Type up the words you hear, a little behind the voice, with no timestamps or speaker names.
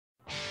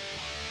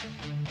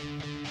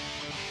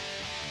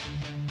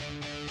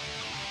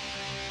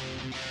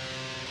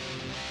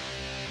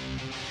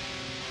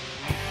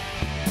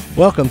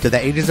Welcome to the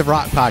Ages of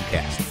Rock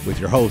podcast with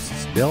your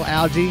hosts Bill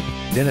Algie,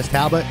 Dennis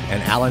Talbot,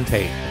 and Alan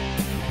Tate.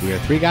 We are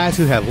three guys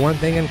who have one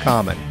thing in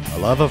common, a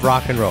love of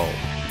rock and roll.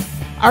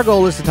 Our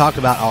goal is to talk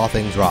about all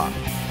things rock.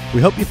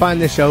 We hope you find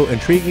this show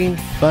intriguing,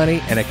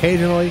 funny, and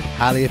occasionally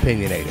highly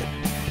opinionated.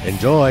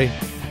 Enjoy!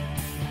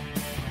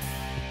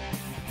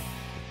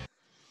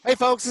 Hey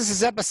folks, this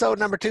is episode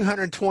number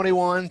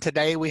 221.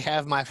 Today we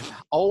have my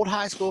old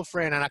high school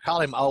friend, and I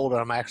call him old,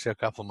 and I'm actually a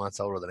couple months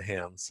older than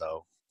him,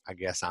 so I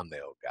guess I'm the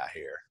old guy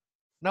here.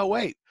 No,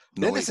 wait.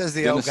 Dennis is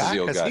the old guy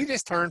because he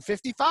just turned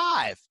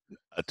 55.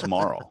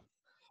 Tomorrow.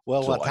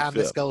 Well, July what time 5th.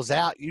 This goes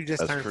out, you just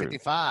That's turned true.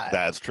 55.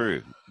 That's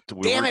true.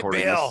 Damn it,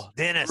 Bill.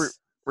 Dennis.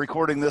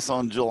 Recording this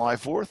on July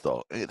 4th,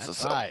 though.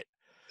 That's right.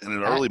 In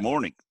an early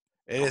morning.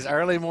 It is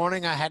early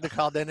morning. I had to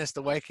call Dennis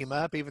to wake him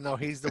up, even though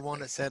he's the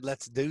one that said,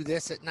 let's do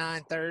this at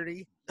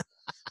 9:30.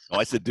 No,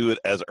 I said do it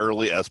as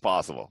early as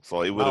possible.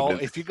 So it would have been.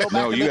 If you go back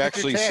No, and you look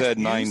actually at your said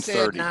text,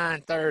 9:30. You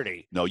said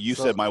 9:30. No, you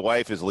said my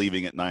wife is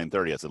leaving at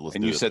 9:30. I said, let's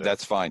And do you it said there.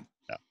 that's fine.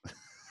 Yeah.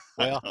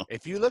 Well,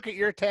 if you look at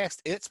your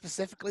text, it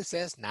specifically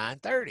says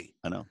 9:30.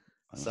 I know.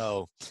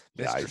 So,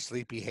 Yeah, Mr.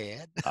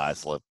 Sleepyhead. I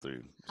slept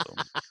through.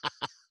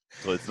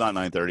 So it's not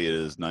 9:30. It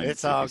is 9:57.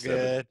 It's all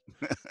good.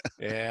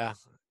 Yeah.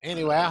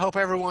 Anyway, I hope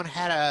everyone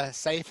had a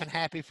safe and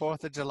happy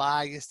 4th of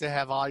July. You still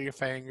have all your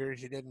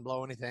fingers. You didn't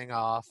blow anything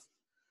off.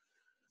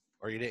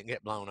 Or you didn't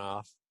get blown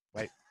off.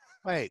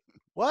 Wait,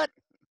 what?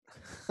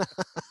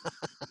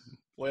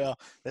 Well,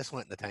 this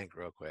went in the tank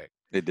real quick.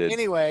 It did.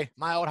 Anyway,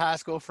 my old high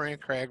school friend,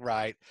 Craig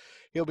Wright,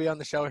 he'll be on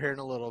the show here in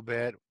a little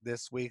bit.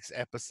 This week's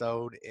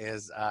episode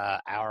is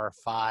our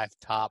 5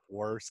 top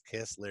worst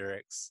Kiss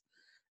lyrics.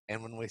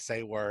 And when we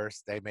say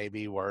worst, they may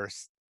be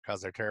worse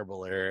because they're terrible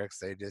lyrics.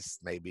 They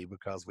just may be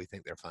because we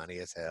think they're funny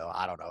as hell.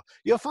 I don't know.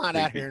 You'll find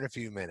out here in a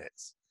few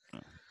minutes.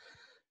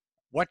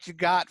 What you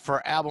got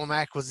for album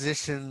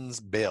acquisitions,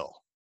 Bill?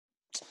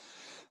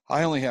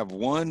 I only have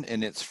one,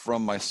 and it's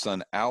from my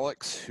son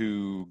Alex,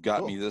 who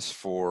got me this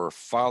for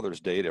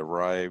Father's Day. It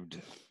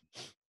arrived,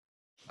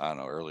 I don't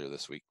know, earlier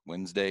this week,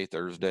 Wednesday,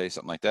 Thursday,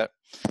 something like that.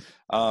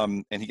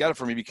 And he got it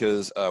for me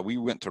because we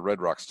went to Red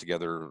Rocks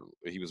together.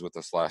 He was with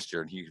us last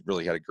year, and he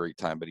really had a great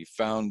time. But he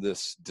found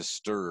this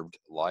Disturbed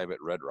live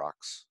at Red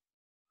Rocks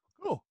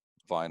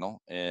vinyl,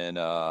 and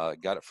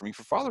got it for me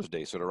for Father's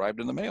Day. So it arrived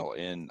in the mail,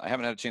 and I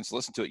haven't had a chance to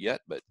listen to it yet.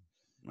 But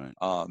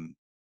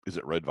Is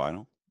it red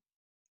vinyl?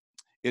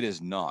 it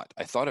is not.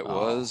 I thought it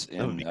was, that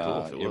would and be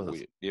cool if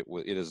it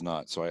was. it is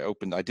not. So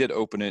I did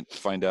open it to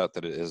find out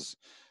that it is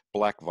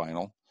black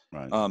vinyl.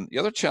 Right. The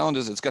other challenge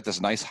is it's got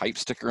this nice hype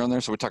sticker on there.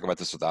 So we talk about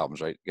this with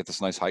albums, right? Get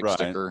this nice hype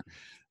sticker,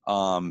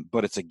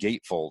 but it's a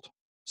gatefold.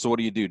 So what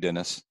do you do,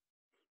 Dennis?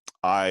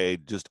 I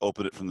just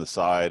open it from the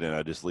side and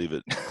I just leave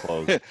it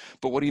closed.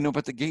 But what do you know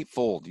about the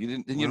gatefold?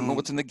 You don't know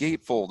what's in the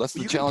gatefold. That's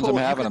the challenge I'm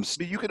having.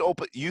 But you can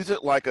use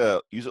it like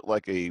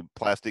a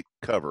plastic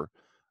cover.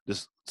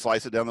 Just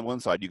slice it down the one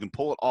side. You can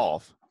pull it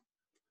off,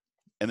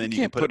 and then you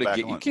can put it back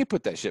on. You can't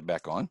put that shit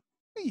back on.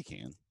 Yeah, you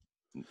can.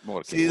 Well,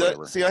 okay,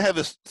 See, I have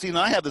this. See,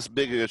 now I have this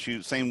big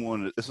issue. Same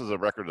one. This is a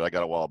record that I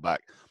got a while back.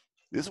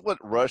 This is what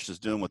Rush is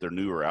doing with their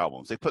newer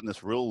albums. They put in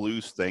this real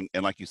loose thing,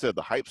 and like you said,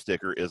 the hype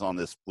sticker is on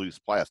this loose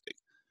plastic.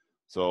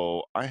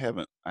 So I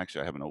haven't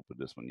opened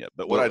this one yet.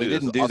 But what I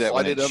didn't do that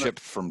when it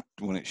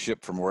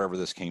shipped from wherever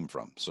this came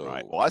from. So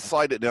right. Well, I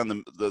slide it down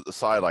the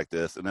side like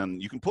this, and then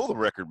you can pull the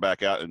record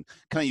back out and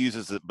kind of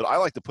uses it. But I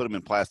like to put them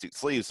in plastic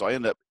sleeves, so I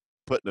end up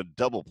putting a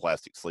double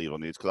plastic sleeve on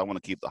these because I want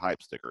to keep the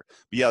hype sticker.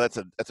 But yeah, that's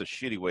a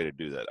shitty way to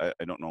do that.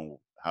 I don't know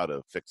how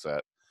to fix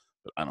that,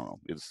 but I don't know.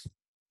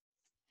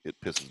 It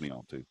pisses me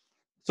off too.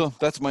 So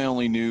that's my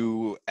only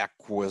new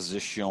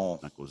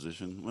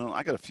acquisition. Well,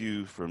 I got a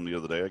few from the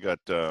other day. I got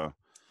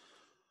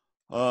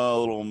a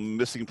little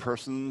Missing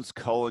Persons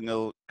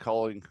calling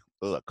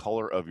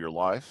Color of Your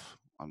Life.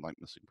 I like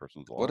Missing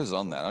Persons a lot. What is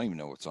on that? I don't even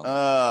know what's on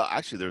that.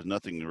 Actually, there's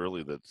nothing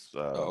really that's.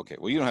 Okay.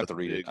 Well, you don't have to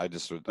read big. it.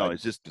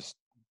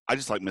 I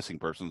just like Missing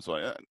Persons.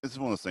 So it's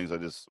one of those things.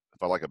 If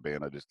I like a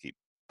band, I just keep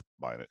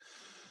buying it.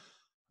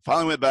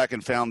 Finally went back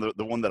and found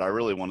the one that I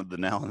really wanted, the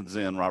Now and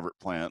Then Robert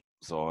Plant.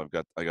 So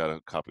I got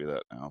a copy of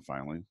that now.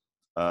 Finally,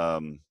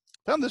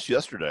 found this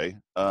yesterday.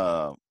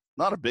 Not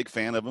a big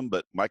fan of them,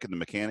 but Mike and the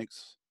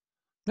Mechanics.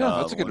 Yeah,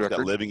 that's a good record.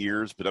 Got Living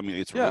Years, but I mean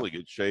it's really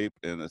good shape,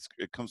 and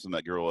it comes from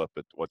that girl up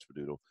at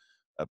Whatchapadoodle,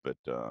 up at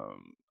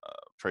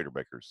Trader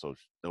Baker's. So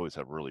they always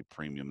have really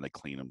premium. They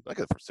clean them. I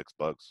got it for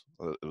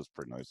 $6. It was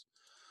pretty nice.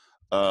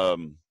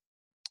 Don't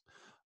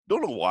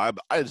know why,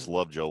 but I just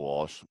love Joe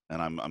Walsh,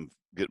 and I'm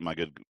getting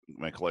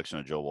my collection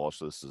of Joe Walsh.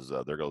 This is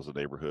There Goes the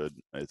Neighborhood.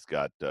 It's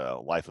got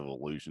Life of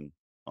Illusion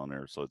on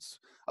there, so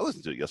I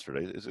listened to it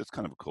yesterday. It's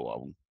kind of a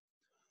cool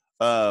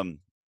album.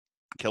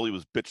 Kelly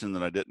was bitching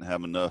that I didn't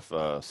have enough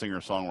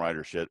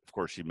singer-songwriter shit. Of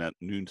course, she meant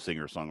new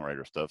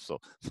singer-songwriter stuff. So,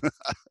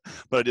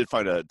 but I did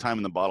find a Time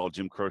in the Bottle,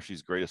 Jim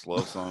Croce's Greatest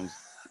Love Songs.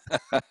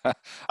 I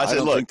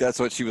don't think that's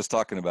what she was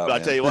talking about.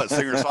 But I tell you what,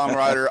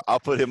 singer-songwriter,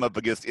 I'll put him up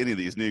against any of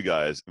these new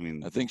guys. I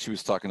mean, I think she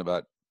was talking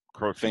about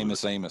Croce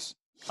Famous Amos.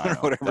 I know.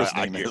 Whatever his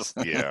name is.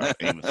 Yeah,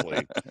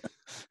 Amosley.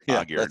 Yeah,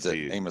 I guarantee that's it,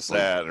 you Amosley.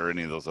 that or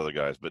any of those other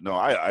guys. But no,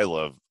 I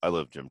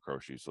love Jim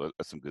Croce. So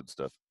that's some good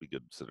stuff. Be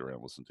good to sit around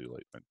and listen to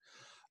late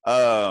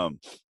night.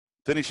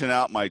 Finishing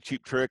out my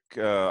Cheap Trick,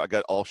 I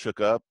got All Shook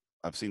Up.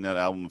 I've seen that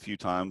album a few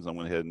times. I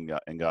went ahead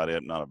and got it.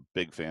 I'm not a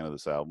big fan of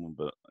this album,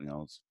 but I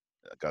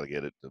got to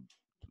get it to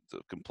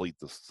complete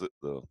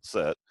the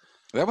set.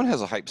 That one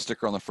has a hype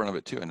sticker on the front of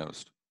it too, I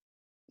noticed.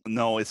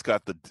 No, it's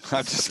got the.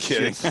 I'm just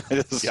kidding.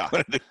 Yeah.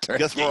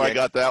 Guess where I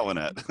got that one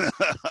at?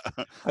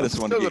 I just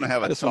wanted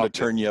to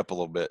turn you up a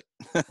little bit.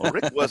 Well,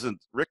 Rick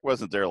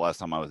wasn't there last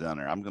time I was down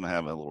there. I'm going to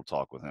have a little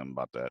talk with him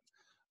about that.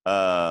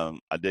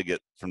 I did get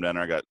from down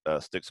there. I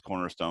got Styx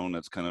Cornerstone.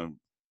 That's kind of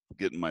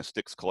getting my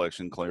Styx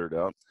collection cleared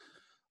out.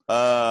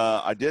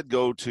 I did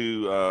go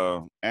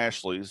to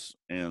Ashley's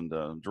and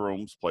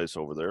Jerome's place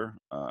over there,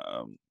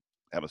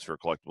 Atmosphere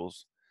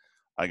Collectibles.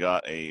 I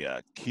got a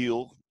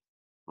Keel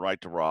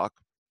Right to Rock.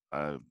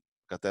 I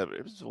got that.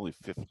 It was only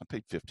I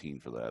paid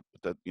 $15 for that,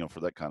 but that for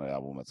that kind of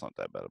album, that's not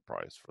that bad a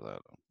price for that.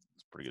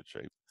 It's pretty good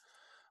shape.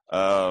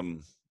 I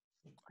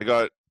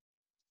got.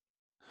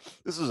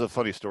 This is a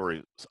funny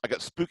story. I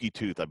got Spooky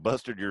Tooth.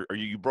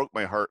 You broke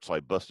my heart, so I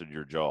busted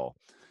your jaw.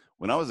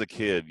 When I was a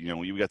kid,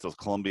 you got those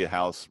Columbia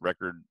House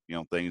record,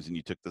 things, and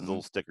you took the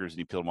little stickers and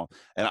you peeled them off.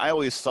 And I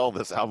always saw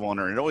this album on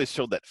there, and it always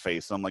showed that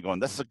face. And I'm like going,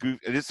 that's a goof.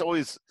 And it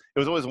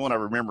was always one I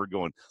remember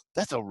going,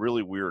 that's a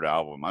really weird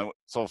album.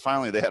 So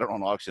finally they had it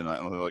on auction,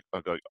 and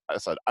I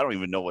said, I don't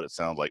even know what it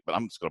sounds like, but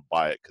I'm just going to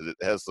buy it because it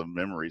has some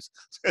memories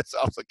since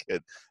I was a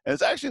kid. And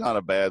it's actually not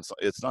a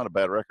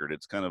bad record.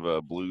 It's kind of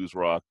a blues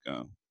rock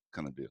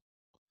kind of deal.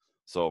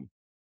 So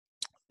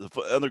the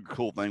other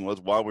cool thing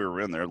was while we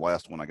were in there,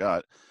 last one I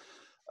got,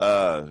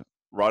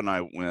 Rod and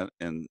I went,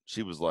 and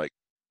she was like,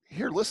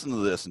 here, listen to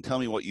this and tell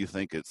me what you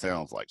think it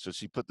sounds like. So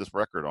she put this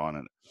record on,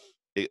 and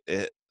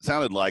it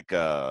sounded like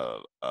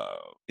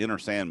Inner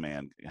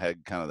Sandman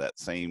had kind of that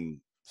same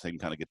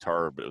kind of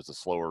guitar, but it was a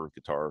slower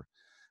guitar.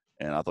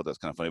 And I thought that's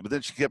kind of funny. But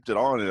then she kept it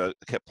on, and I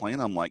kept playing.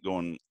 I'm like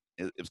going,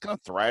 it was kind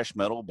of thrash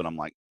metal, but I'm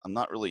like, I'm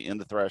not really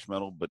into thrash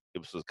metal, but it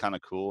was kind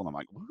of cool. And I'm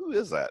like, who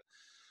is that?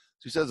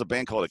 She says a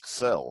band called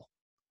Excel.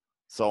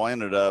 So I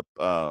ended up,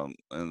 and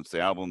it's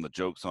the album, The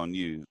Joke's on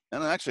You.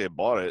 And actually I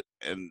bought it,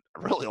 and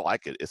I really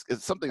like it.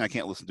 It's something I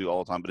can't listen to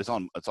all the time, but it's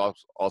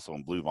also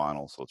on blue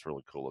vinyl, so it's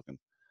really cool looking.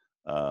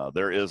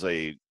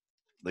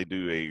 They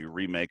do a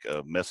remake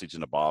of Message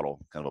in a Bottle,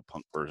 kind of a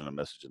punk version of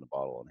Message in a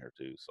Bottle on here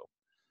too. So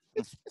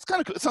it's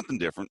kind of cool. It's something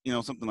different,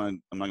 something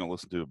I'm not going to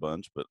listen to a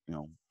bunch, but,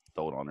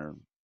 throw it on there and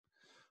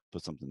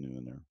put something new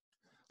in there.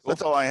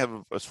 That's all I have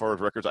as far as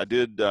records. I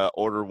did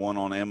order one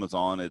on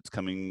Amazon. It's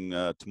coming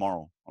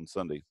tomorrow on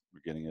Sunday.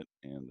 We're getting it,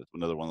 and it's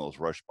another one of those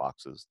rush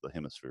boxes, the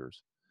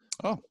Hemispheres.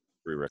 Oh,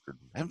 free record.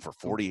 I have them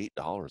for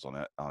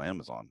 $48 on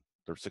Amazon.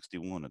 They're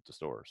 $61 at the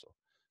store, so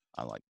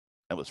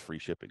that was free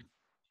shipping.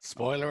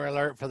 Spoiler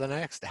alert for the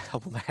next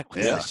album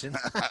acquisition.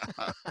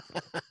 Yeah.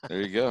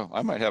 There you go.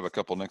 I might have a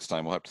couple next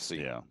time. We'll have to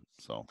see. Yeah.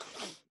 So.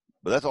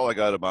 But that's all I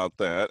got about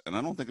that. And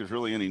I don't think there's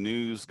really any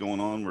news going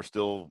on.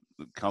 The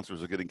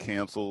concerts are getting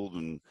canceled.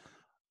 And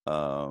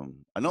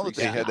I know that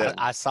they had that.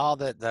 I saw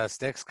that the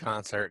Styx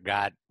concert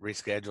got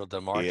rescheduled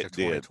to March of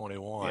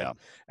 2021. Yeah.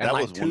 And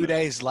like 2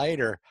 days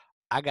later,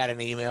 I got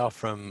an email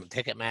from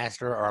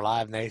Ticketmaster or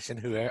Live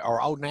Nation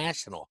or Old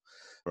National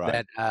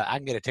that I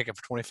can get a ticket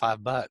for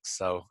 $25.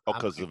 So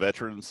because the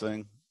veterans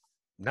thing?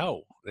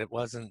 No, it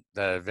wasn't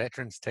the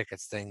veterans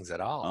tickets things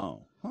at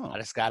all. I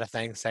just got a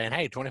thing saying,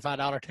 hey,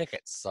 $25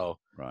 tickets. So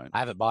I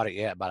haven't bought it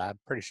yet, but I'm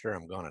pretty sure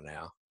I'm going to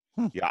now.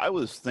 Yeah, I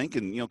was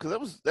thinking, because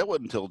that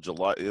wasn't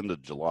until end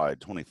of July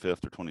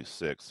 25th or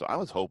 26th. So I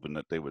was hoping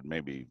that they would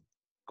maybe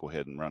go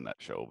ahead and run that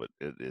show, but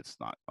it's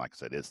not. Like I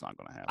said, it's not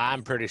going to happen.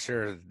 I'm pretty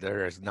sure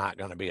there is not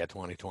going to be a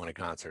 2020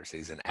 concert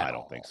season at all. I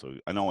don't think so.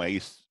 I know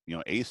Ace.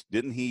 Ace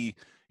didn't he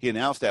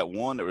announced that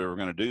one that we were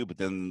going to do, but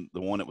then the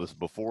one that was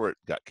before it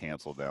got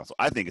canceled now. So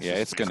I think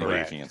it's going to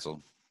get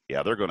canceled.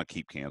 Yeah, they're going to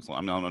keep canceling.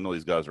 I mean, I know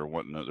these guys are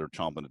they're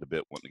chomping at the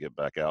bit, wanting to get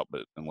back out,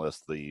 but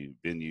unless the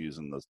venues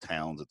and the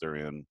towns that they're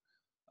in,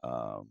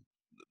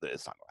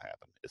 it's not going to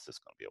happen. It's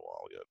just going to be a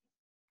while yet.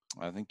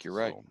 I think you're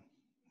right.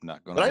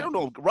 Not going. But I don't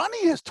know.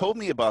 Ronnie has told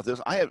me about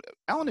this.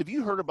 Alan, have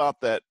you heard about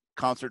that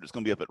concert that's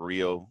going to be up at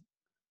Rio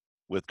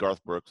with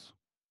Garth Brooks?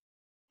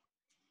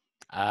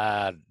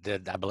 I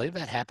believe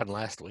that happened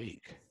last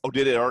week. Oh,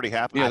 did it already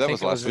happen? Yeah, that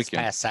was last weekend. This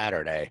past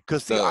Saturday.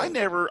 Because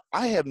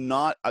I have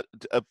not,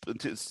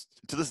 to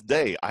this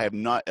day, I have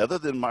not, other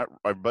than my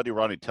buddy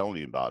Ronnie telling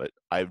me about it,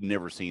 I've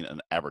never seen an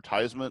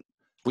advertisement.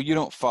 Well, you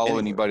don't follow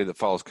anybody that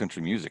follows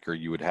country music, or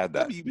you would have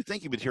that. You would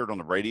think you would hear it on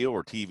the radio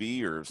or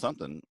TV or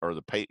something, or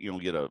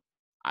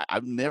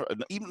I've never,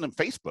 even on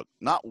Facebook,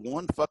 not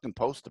one fucking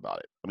post about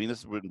it. I mean,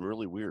 this has been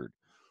really weird.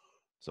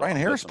 So Brian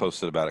Harris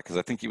posted about it because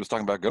I think he was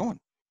talking about going.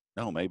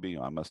 No, maybe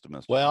I must have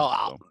missed it.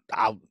 Well,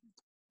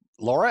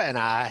 Laura and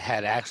I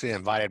had actually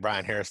invited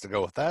Brian Harris to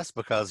go with us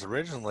because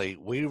originally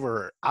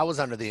I was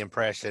under the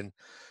impression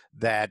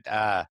that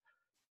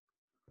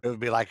it would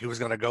be like he was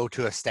going to go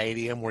to a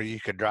stadium where you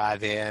could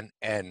drive in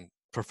and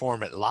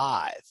perform it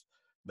live.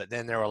 But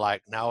then they were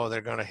like, no,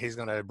 he's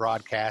gonna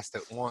broadcast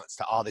it once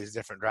to all these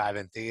different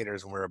drive-in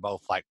theaters, and we were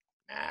both like,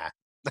 nah.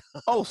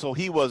 Oh, so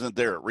he wasn't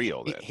there at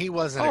Rio then? He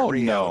wasn't at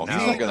Rio. No, No,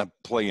 he's not going to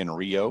play in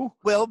Rio.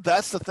 Well,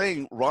 that's the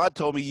thing. Rod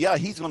told me, yeah,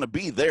 he's going to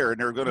be there, and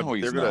they're going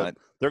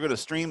to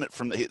stream it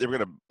they're going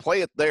to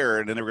play it there,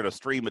 and then they're going to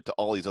stream it to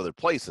all these other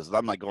places. And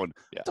I'm like going,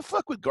 what the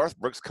fuck would Garth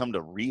Brooks come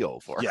to Rio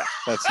for? Yeah,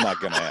 that's not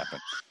going to happen.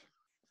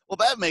 Well,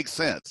 that makes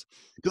sense,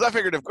 because I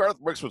figured if Garth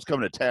Brooks was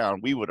coming to town,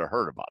 we would have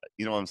heard about it.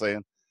 You know what I'm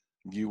saying?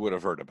 You would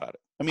have heard about it.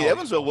 I mean,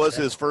 Evansville was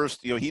his first,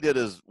 he did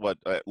his,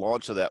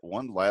 launch of that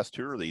one last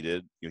tour that he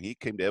did. He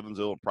came to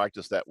Evansville and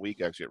practiced that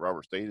week, actually, at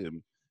Robert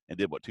Stadium, and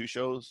did, 2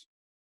 shows?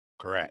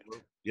 Correct.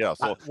 Yeah.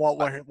 So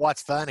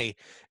what's funny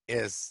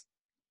is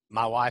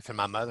my wife and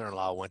my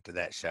mother-in-law went to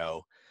that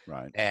show.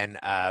 Right. And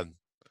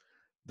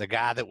the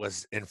guy that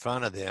was in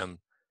front of them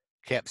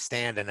kept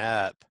standing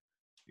up,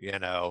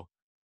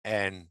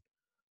 and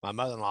my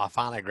mother-in-law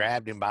finally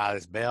grabbed him by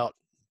his belt,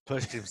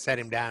 pushed him, set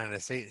him down in a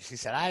seat. She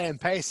said, I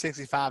didn't pay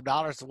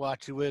 $65 to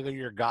watch you wiggle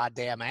your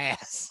goddamn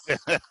ass. You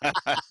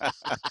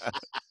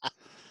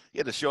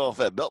had to show off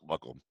that belt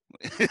buckle.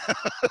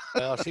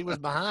 Well, she was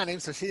behind him,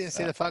 so she didn't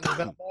see the fucking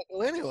belt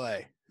buckle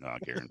anyway. No, I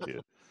guarantee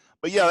it.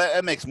 But yeah,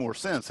 that makes more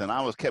sense. And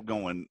I kept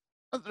going,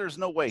 there's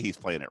no way he's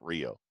playing at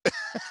Rio.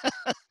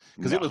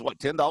 Because it was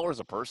 $10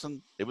 a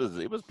person? It was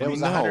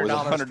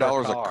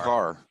 $100 a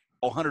car.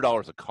 Oh,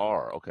 $100 a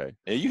car. Okay.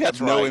 Yeah, you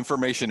had no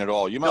information at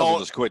all. You might as well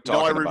just quit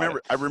talking. No,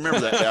 I remember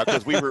that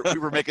because we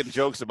were making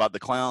jokes about the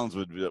clowns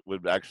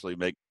would actually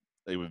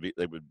they would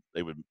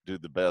do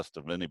the best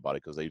of anybody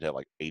because they'd have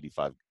like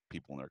 85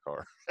 people in their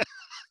car.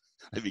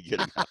 They'd be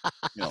getting,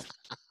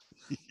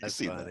 That's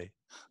funny. That.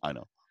 I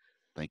know.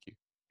 Thank you.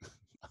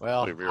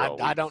 Well,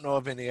 I don't know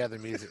of any other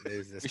music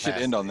news. We should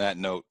end on that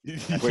note.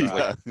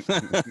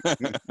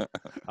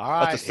 All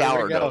right,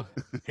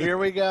 here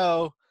we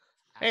go.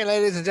 Hey,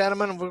 ladies and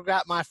gentlemen, we've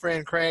got my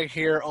friend Craig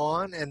here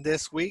on, and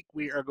this week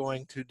we are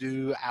going to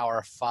do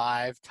our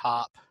 5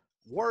 top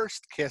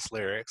worst Kiss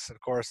lyrics.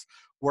 Of course,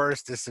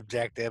 worst is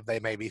subjective.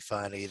 They may be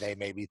funny. They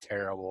may be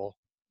terrible.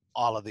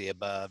 All of the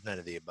above, none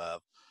of the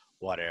above,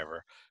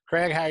 whatever.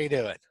 Craig, how you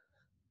doing?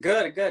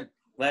 Good.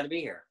 Glad to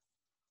be here.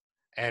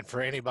 And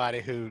for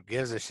anybody who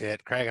gives a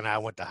shit, Craig and I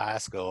went to high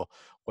school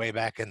way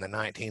back in the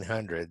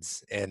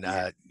 1900s in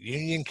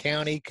Union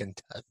County,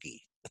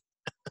 Kentucky.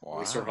 Wow.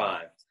 We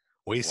survived.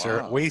 We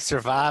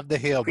survived the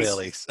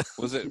hillbillies.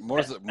 Was it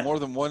more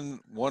than one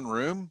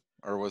room,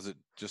 or was it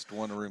just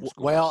one room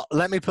school? Well,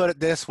 let me put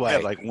it this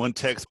way: like one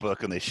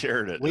textbook, and they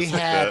shared it. We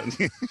had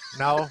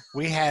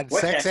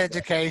sex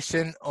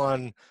education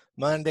on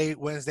Monday,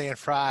 Wednesday, and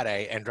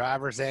Friday, and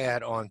driver's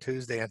ed on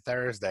Tuesday and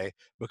Thursday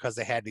because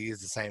they had to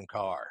use the same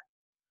car.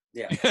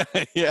 Yeah.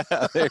 Yeah.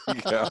 There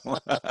you go.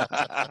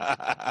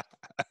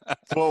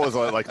 So what was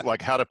it,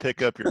 like how to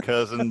pick up your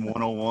cousin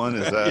 101?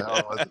 Is that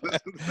how it was?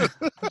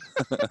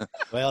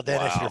 Well,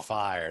 Dennis, you're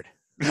fired.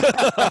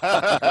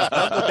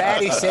 Uncle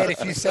Daddy said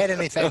if you said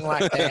anything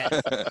like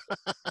that.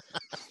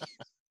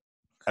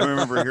 I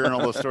remember hearing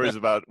all those stories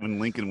about when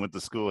Lincoln went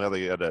to school, how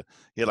he had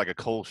like a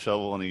coal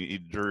shovel and he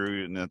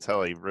drew, and that's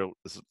how he wrote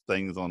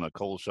things on a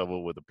coal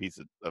shovel with a piece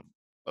of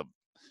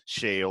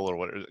shale or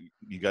whatever.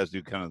 You guys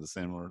do kind of the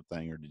similar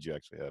thing, or did you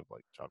actually have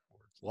like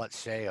chalkboards? What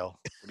shale?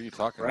 What are you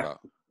talking about?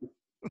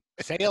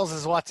 Shales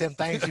is what them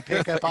things you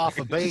pick up off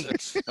a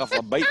beach. Off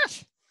a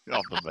beach.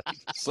 Off the beach.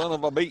 Son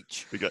of a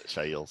beach. We got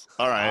shales.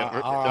 All right.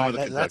 All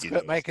right. Let's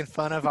quit making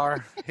fun of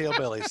our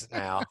hillbillies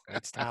now.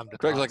 It's time to.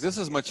 Craig's like, this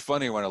is much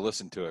funnier when I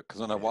listen to it, because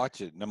when I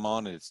watch it and I'm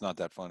on it, it's not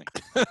that funny.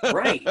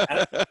 Right.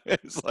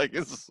 It's like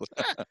it's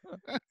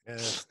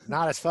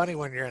not as funny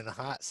when you're in the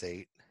hot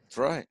seat. That's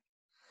right.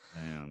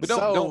 Man. But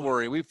don't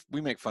worry, we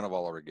make fun of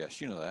all our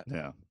guests. You know that.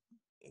 Yeah.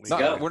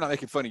 We're not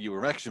making fun of you.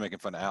 We're actually making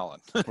fun of Alan.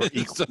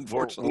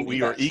 Unfortunately,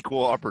 we are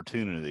equal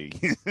opportunity.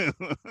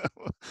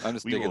 I'm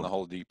just digging the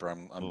hole deeper.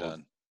 I'm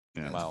done.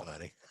 Yeah. I'm out.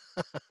 Funny.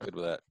 Good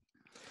with that.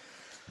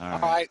 All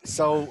right.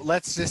 So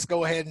let's just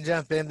go ahead and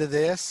jump into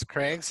this.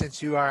 Craig,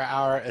 since you are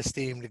our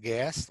esteemed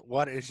guest,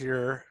 what is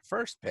your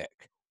first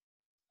pick?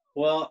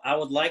 Well, I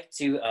would like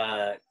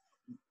to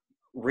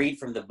read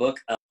from the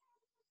book of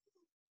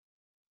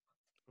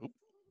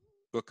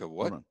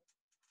what?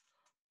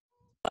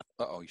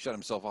 Uh-oh, he shut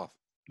himself off.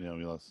 Yeah,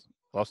 we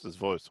lost his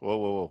voice.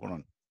 Whoa, hold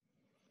on.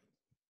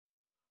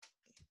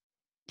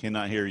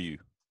 Cannot hear you.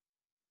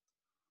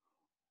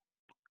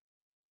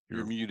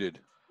 You're muted.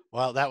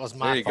 Well, that was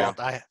my fault.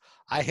 I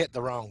hit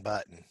the wrong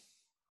button.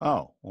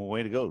 Oh, well,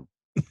 way to go.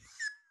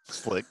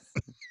 Slick.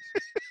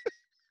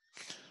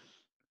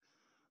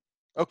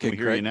 Okay,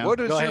 Craig, what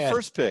is your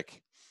first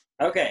pick?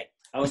 Okay,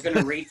 I was going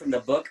to read from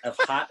the book of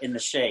Hot in the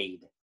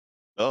Shade.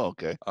 Oh,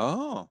 okay.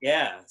 Oh.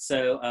 Yeah,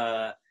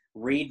 so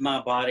read my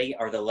body.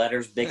 Are the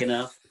letters big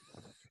enough?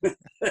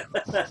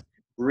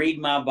 Read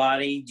my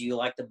body. Do you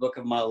like the book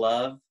of my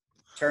love?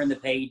 Turn the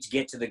page.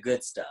 Get to the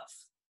good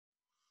stuff.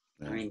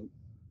 Yeah. I mean,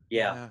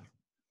 yeah.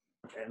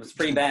 It was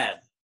pretty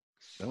bad.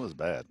 That was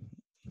bad.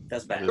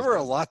 That's bad. There were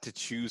a lot to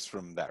choose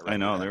from that record. I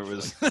know, there actually.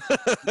 was.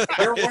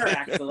 There were,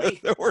 actually.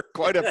 There were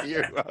quite a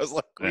few. I was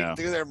like, Yeah.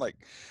 through there. I'm like,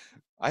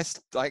 I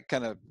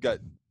kind of got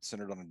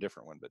centered on a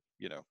different one, but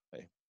you know,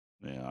 hey.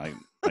 Yeah,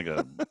 I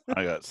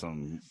got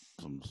some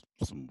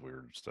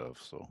weird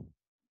stuff. So,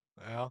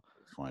 Well,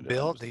 find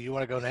Bill, do you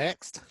want to go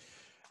next?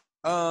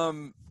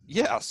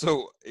 Yeah.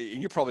 So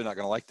you're probably not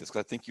going to like this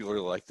because I think you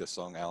really like this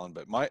song, Alan.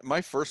 But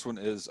my first one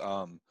is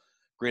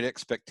Great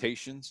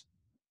Expectations.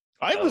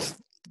 I was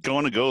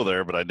going to go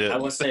there, but I didn't. I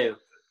was too.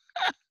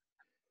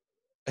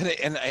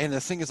 And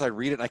the thing is, I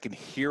read it and I can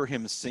hear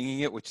him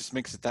singing it, which just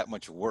makes it that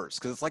much worse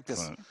because it's like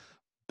this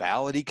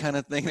ballady kind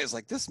of thing. It's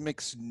like, this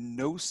makes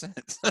no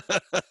sense.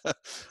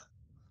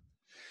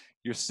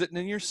 You're sitting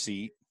in your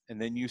seat and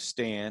then you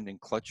stand and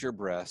clutch your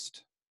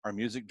breast. Our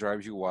music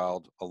drives you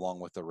wild along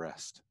with the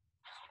rest.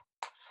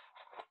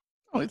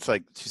 Oh, it's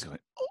like she's going.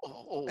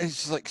 Oh, and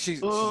she's like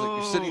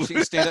you're sitting, she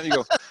can stand up and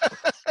you go,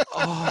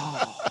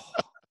 oh.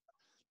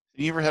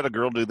 You ever had a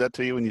girl do that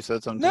to you when you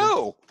said something?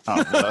 No. Oh,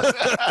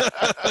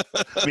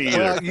 me either.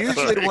 Well,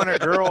 usually when a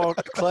girl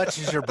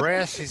clutches your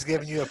breast, she's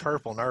giving you a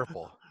purple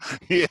nurple.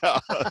 Yeah.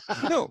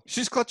 No,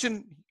 she's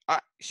clutching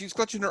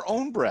her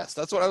own breast.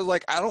 That's what I was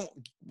like. I don't.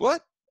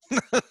 What?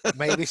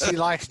 Maybe she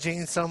likes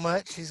jeans so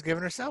much, she's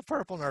giving herself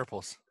purple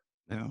nurples.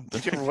 Yeah.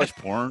 Don't you ever watch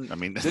porn? I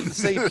mean, Didn't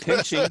say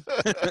pinching.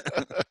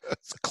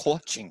 It's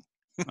clutching.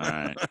 All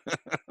right.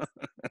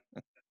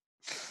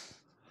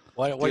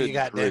 What you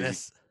got, gravy.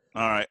 Dennis?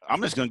 All right.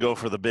 I'm just going to go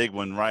for the big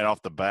one right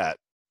off the bat.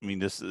 I mean,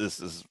 this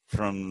is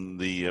from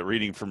the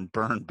reading from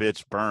Burn,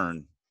 Bitch,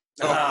 Burn.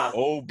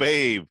 Oh,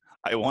 babe,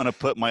 I want to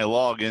put my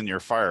log in your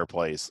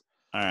fireplace.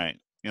 All right.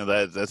 You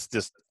know, that's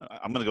just,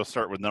 I'm going to go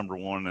start with number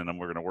one, and then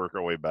we're going to work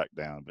our way back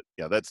down. But,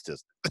 yeah, that's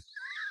just.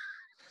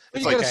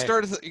 You got to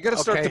start. You got to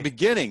start at the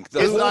beginning.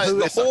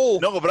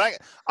 No, but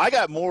I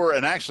got more,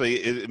 and actually,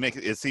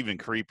 it's even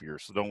creepier.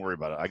 So don't worry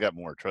about it. I got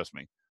more. Trust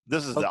me.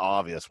 This is the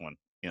obvious one.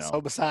 You know.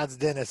 So besides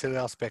Dennis, who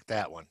else picked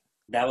that one?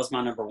 That was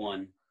my number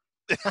one.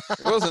 It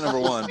wasn't number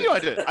one. You know,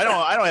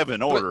 I don't have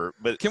an order,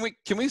 but can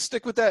we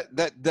stick with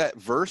that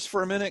verse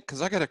for a minute?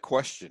 Because I got a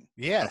question.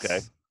 Yes. Okay.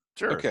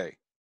 Sure. Okay.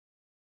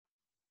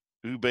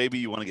 Ooh, baby,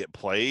 you want to get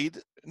played?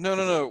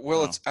 No.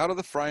 Well, it's out of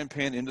the frying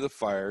pan into the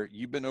fire.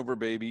 You've been over,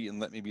 baby, and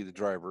let me be the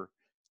driver.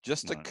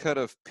 Just a cut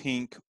of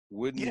pink.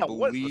 Wouldn't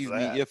believe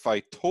me if I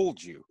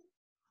told you.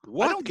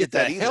 What? I don't get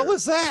that the either. hell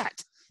is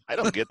that? I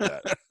don't get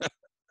that.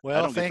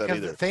 Well, think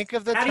of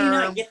the How term. do you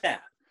not get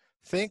that?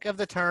 Think of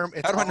the term.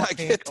 It's How do I all not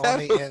pink get on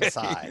that? the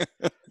inside.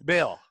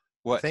 Bill.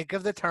 What? Think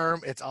of the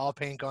term. It's all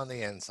pink on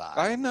the inside.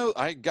 I know.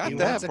 I got he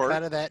that wants part. a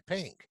cut of that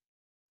pink.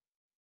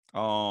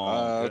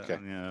 Oh, okay.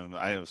 Yeah,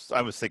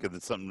 I was thinking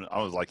that something.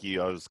 I was like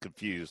you. I was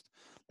confused.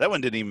 That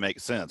one didn't even make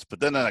sense. But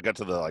then I got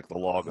to the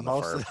log in the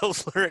fire. Most of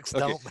those lyrics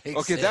don't make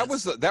sense. Okay, that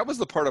was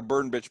the part of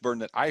Burn Bitch Burn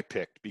that I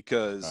picked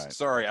because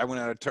sorry, I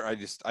went out of turn.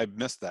 I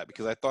missed that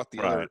because I thought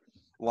the other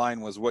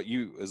line was what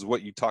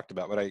you talked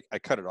about, but I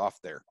cut it off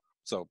there.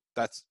 So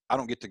I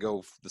don't get to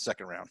go the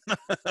second round. Well,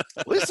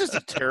 this is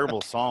a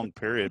terrible song,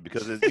 period,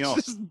 because it's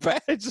just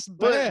bad. It's just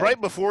bad. Right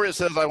before it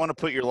says, "I want to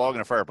put your log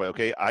in a fireplace."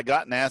 Okay, I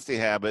got nasty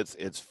habits.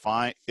 It's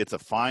fine. It's a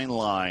fine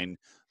line.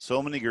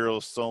 So many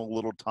girls, so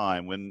little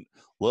time. When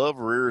love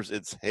rears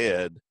its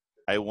head,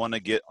 I want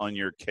to get on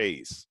your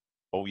case.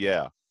 Oh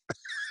yeah.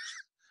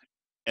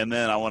 And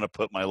then I want to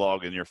put my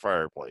log in your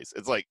fireplace.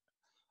 It's like,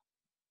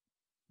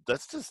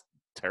 that's just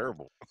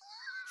terrible.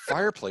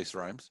 Fireplace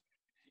rhymes.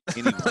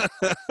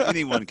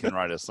 Anyone can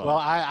write a song. Well,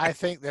 I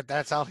think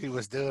that's all he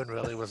was doing.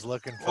 Really, was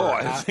looking for.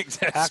 I think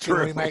that's how true.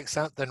 can we make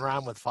something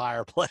rhyme with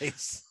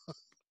fireplace?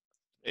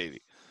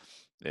 Maybe.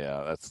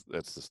 Yeah,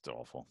 that's just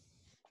awful.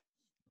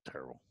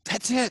 Terrible.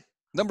 That's it.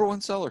 Number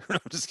one seller. No,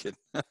 I'm just kidding.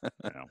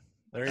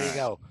 There you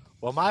go.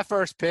 Well, my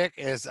first pick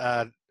is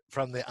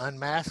from the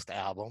Unmasked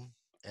album,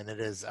 and it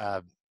is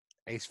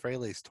Ace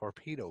Frehley's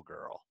 "Torpedo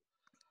Girl."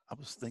 I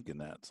was thinking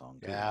that song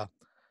too. Yeah.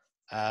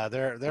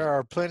 There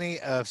are plenty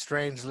of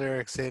strange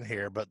lyrics in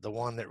here, but the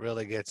one that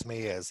really gets me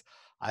is,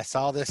 I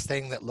saw this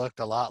thing that looked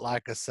a lot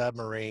like a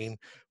submarine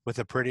with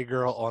a pretty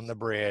girl on the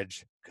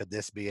bridge. Could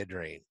this be a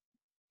dream?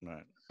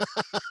 Right.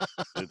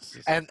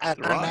 And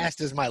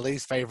Unmasked is my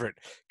least favorite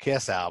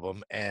Kiss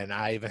album, and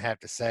I even have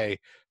to say,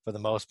 for the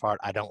most part,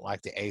 I don't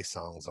like the Ace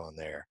songs on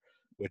there,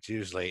 which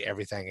usually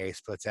everything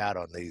Ace puts out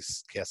on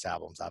these Kiss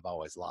albums I've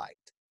always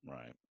liked.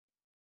 Right.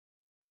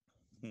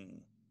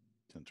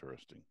 It's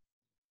interesting.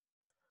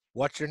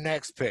 What's your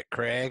next pick,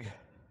 Craig?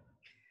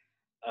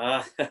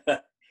 Where did I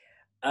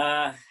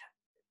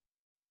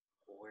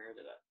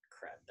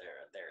crap there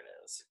it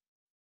is.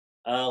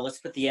 Let's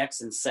put the X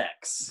in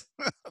sex.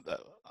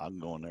 I'm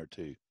going there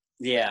too.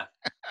 Yeah.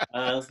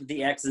 Let's put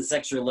the X in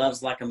sex. Your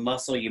love's like a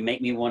muscle. You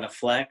make me want to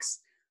flex.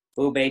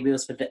 Oh, baby,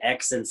 let's put the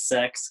X in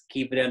sex.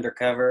 Keep it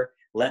undercover.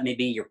 Let me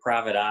be your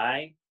private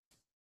eye.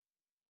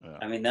 Yeah.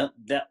 I mean,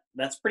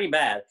 that's pretty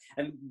bad.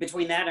 And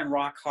between that and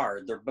Rock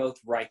Hard, they're both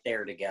right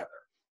there together.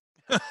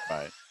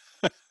 Right.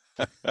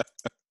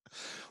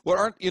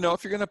 Well,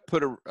 if you're going to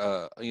put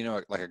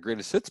like a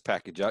greatest hits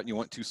package out and you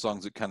want two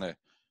songs that kind of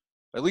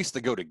At least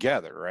they go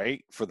together,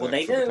 right? For the, Well,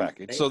 they for the do.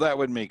 package. So that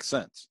would make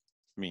sense.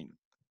 I mean,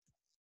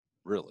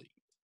 really.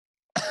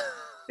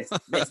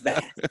 It's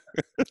bad.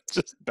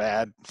 Just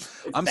bad.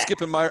 I'm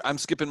bad.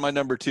 skipping my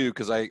number 2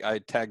 because I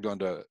tagged on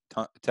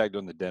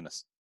the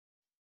dentist.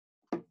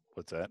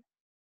 What's that?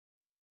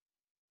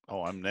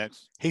 Oh, I'm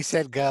next. He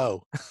said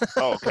go.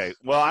 Oh, okay.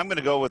 Well, I'm going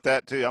to go with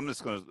that too. I'm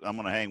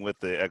going to hang with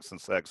the X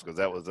and sex because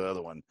that was the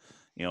other one.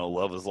 You know,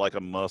 love is like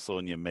a muscle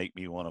and you make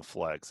me want to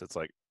flex. It's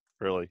like,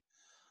 really?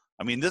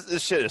 I mean,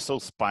 this shit is so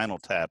Spinal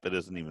Tap. It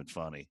isn't even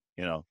funny,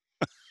 you know.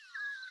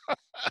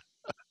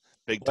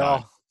 Big time.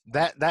 Well,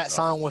 that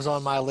song was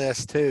on my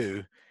list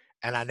too,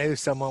 and I knew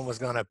someone was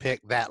going to pick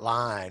that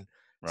line,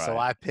 so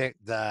I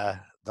picked the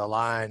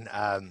line.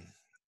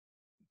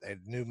 They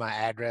knew my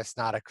address,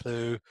 not a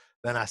clue.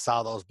 Then I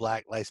saw those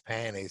black lace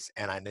panties,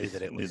 and I knew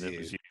that it was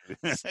you.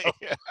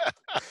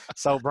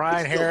 So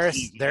Brian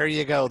Harris, there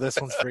you go. This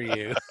one's for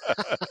you.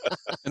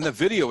 And the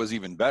video was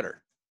even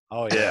better.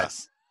 Oh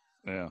yes,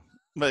 yeah.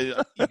 But you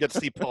get to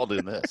see Paul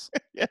doing this.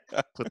 Yeah,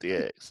 put the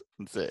X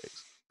and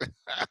sex.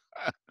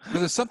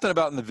 There's something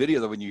about in the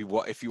video that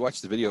if you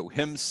watch the video,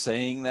 him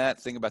saying that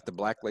thing about the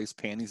black lace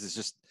panties is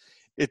just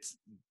he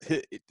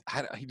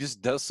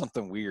just does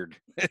something weird.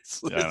 It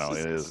is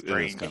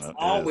kind of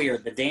all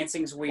weird. The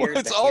dancing's weird. Well,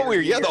 it's all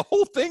weird. Yeah, the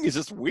whole thing is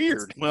just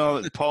weird.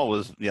 Well, Paul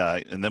was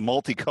and the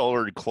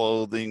multicolored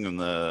clothing and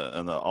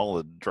the all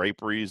the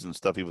draperies and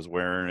stuff he was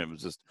wearing. It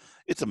was just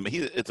it's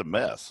a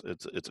mess.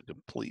 It's a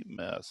complete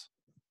mess.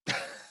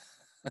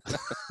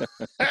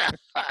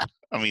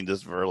 I mean,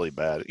 just really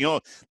bad. You know,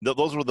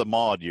 those were the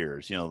mod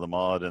years. You know, the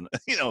mod and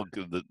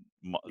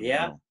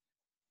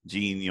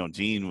Gene.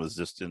 Gene was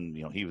just in.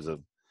 He was a.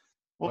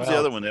 What was the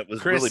other one that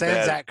was Chris really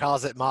bad? Czynszak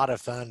calls it Mod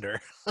of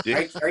Thunder.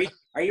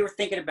 Are you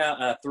thinking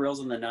about Thrills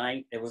in the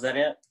Night? Was that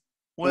it?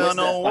 Well,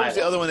 no. What was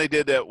the other one they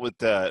did that with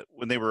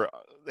when they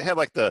had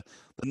like the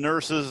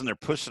nurses and they're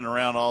pushing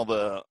around all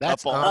the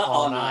that's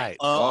all night.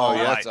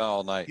 That's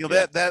All Night. You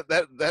know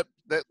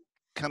that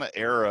kind of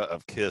era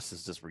of Kiss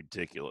is just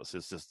ridiculous.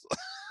 It's just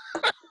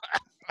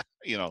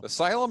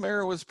Asylum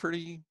era was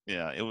pretty.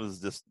 Yeah, it was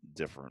just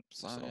different.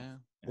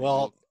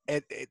 Well,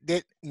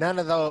 none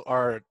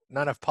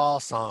of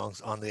Paul's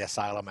songs on the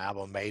Asylum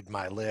album made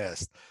my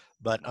list,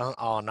 but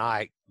All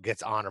Night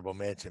gets honorable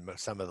mention with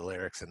some of the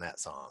lyrics in that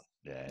song.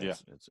 Yeah,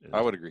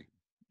 I would agree.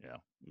 Yeah,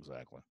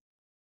 exactly.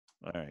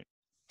 All right.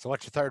 So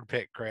what's your third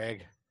pick,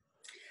 Craig?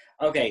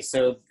 Okay,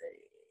 so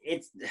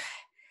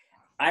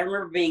I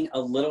remember being a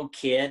little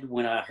kid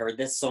when I heard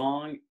this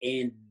song,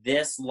 and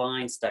this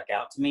line stuck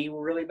out to me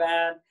really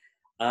bad.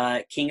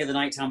 King of the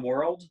Nighttime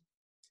World,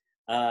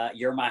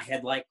 you're my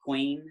headlight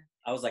queen.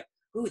 I was like,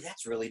 ooh,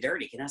 that's really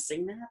dirty. Can I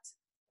sing that?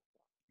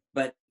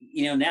 But,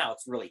 now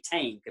it's really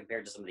tame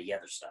compared to some of the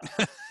other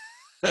stuff.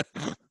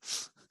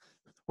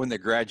 When they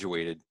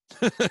graduated.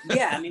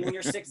 Yeah, I mean, when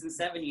you're 6 and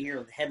 7, you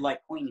hear headlight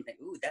queen, you think,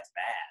 ooh, that's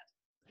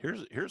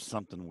bad. Here's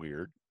something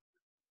weird.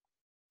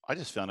 I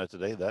just found out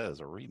today that is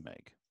a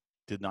remake.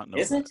 Did not know.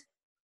 Is it?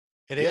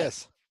 It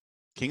is.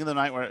 King of the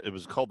Night. It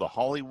was called the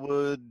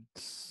Hollywood.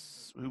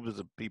 Who was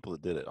the people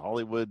that did it?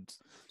 Hollywood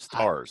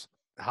Stars.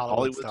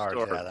 Hollywood Stars.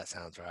 Yeah, that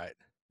sounds right.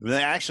 And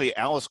then actually,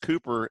 Alice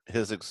Cooper,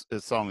 his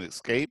song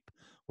 "Escape"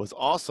 was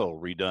also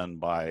redone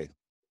by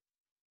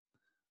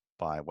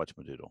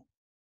Whatchamadoodle.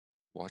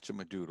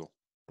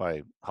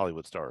 By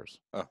Hollywood Stars.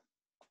 Oh,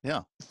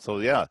 yeah. So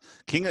yeah,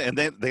 and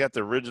they got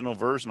the original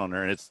version on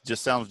there, and it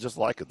just sounds just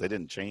like it. They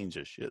didn't change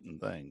a shit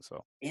and thing.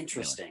 So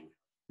interesting.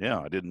 Yeah,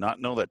 I did not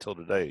know that till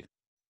today.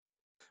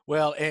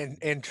 Well,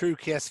 in true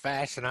Kiss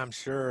fashion, I'm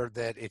sure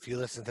that if you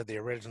listen to the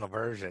original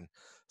version,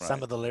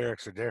 some of the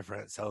lyrics are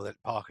different so that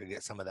Paul could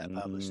get some of that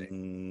publishing.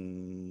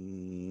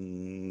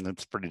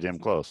 It's pretty damn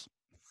close.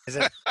 Is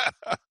it?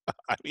 I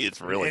mean, it's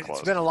really close.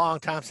 It's been a long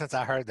time since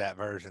I heard that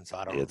version, so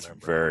I don't remember. It's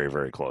very,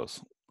 very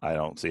close. I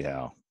don't see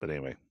how. But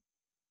anyway.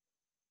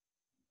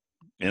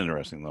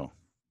 Interesting, though.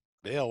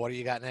 Bill, what do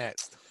you got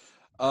next?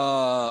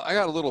 I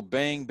got a little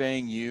Bang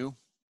Bang You.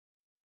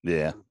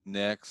 Yeah.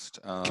 Next,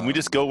 can we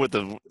just go with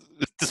the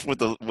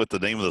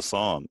name of the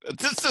song?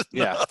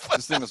 Yeah,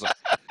 just name of the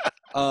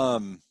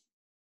song.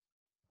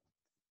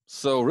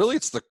 So really,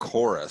 it's the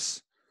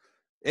chorus.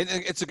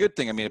 It's a good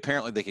thing. I mean,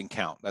 apparently they can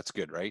count. That's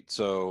good, right?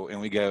 So,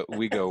 and we go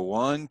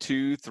 1,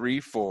 2, 3,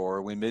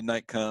 4. When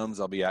midnight comes,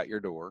 I'll be at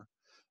your door.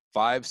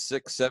 5,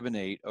 6, 7,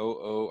 8.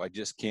 Oh, I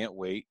just can't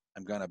wait.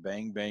 I'm gonna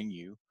bang bang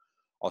you.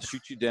 I'll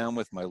shoot you down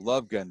with my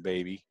love gun,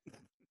 baby.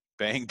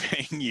 Bang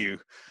bang you.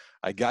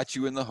 I got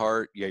you in the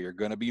heart. Yeah, you're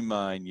going to be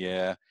mine.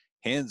 Yeah.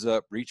 Hands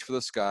up, reach for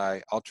the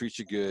sky. I'll treat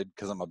you good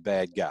because I'm a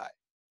bad guy.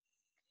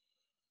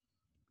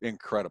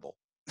 Incredible.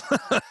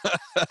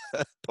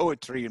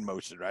 Poetry in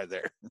motion right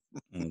there.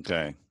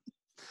 Okay.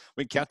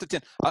 We count to 10.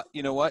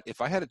 You know what?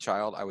 If I had a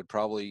child, I would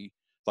probably,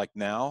 like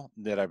now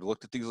that I've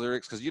looked at these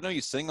lyrics, because,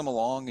 you sing them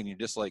along and you're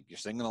just like, you're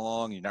singing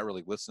along and you're not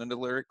really listening to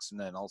the lyrics. And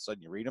then all of a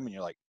sudden you read them and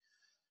you're like,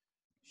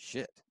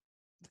 shit.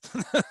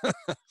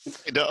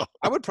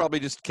 I would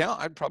probably just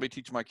count. I'd probably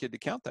teach my kid to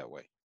count that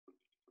way.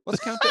 Let's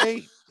count to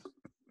 8.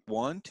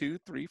 1, 2,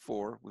 3,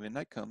 4. When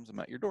midnight comes, I'm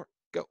at your door.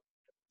 Go.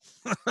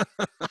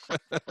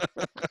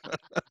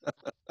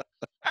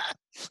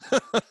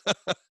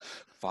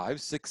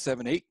 Five, 6,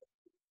 7, 8.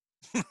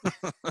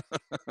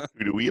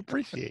 Who do we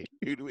appreciate?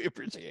 Who do we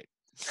appreciate?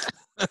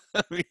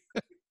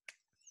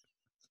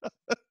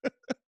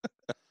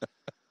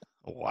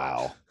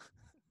 Wow.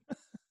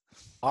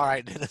 All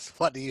right, Dennis,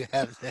 what do you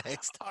have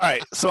next? All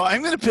right, so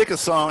I'm going to pick a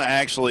song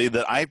actually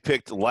that I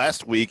picked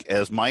last week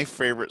as my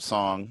favorite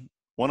song,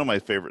 one of my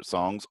favorite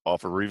songs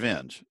off of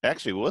Revenge.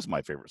 Actually, it was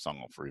my favorite song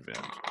off of Revenge.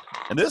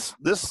 And this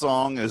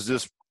song is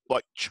just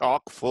like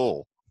chock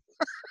full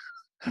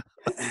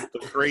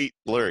of great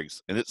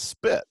lyrics, and it's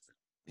Spit.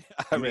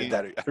 I read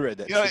that.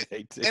 You know,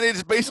 today, too. and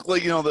it's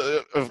basically,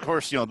 of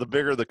course, the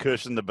bigger the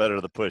cushion, the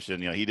better the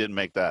pushing. He didn't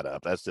make that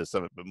up. That's just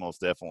something, but most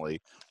definitely.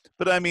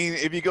 But I mean,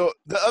 if you go,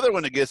 the other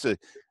one that gets it,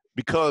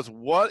 because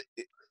what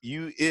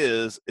you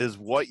is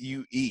what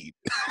you eat.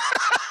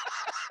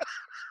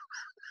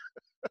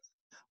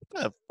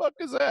 What the fuck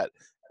is that?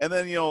 And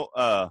then,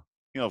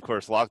 of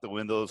course, lock the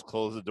windows,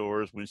 close the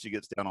doors when she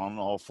gets down on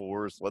all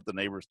fours, let the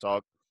neighbors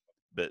talk,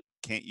 but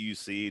can't you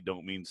see,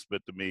 don't mean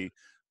spit to me.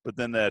 But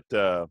then that,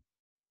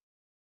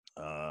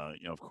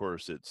 of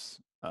course, it's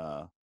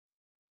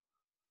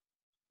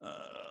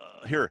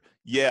here.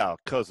 Yeah,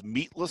 because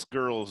meatless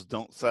girls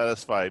don't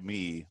satisfy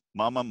me.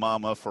 Mama,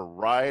 mama, for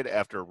ride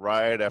after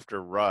ride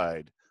after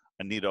ride,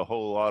 I need a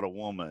whole lot of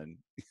woman.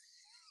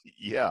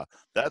 Yeah,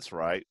 that's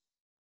right.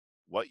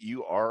 What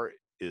you are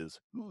is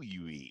who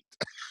you eat.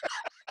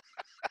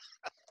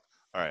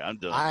 All right, I'm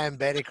done. I am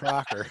Betty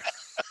Crocker.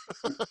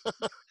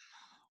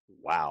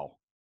 Wow.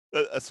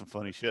 That's some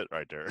funny shit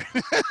right there.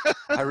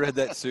 I read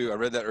that too. I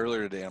read that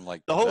earlier today. I'm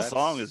like, The whole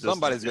song is just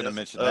somebody's going to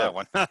messed mention that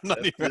one. I'm not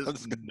That's even-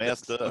 just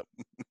messed up.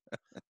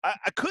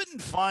 I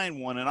couldn't find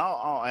one, and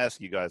I'll ask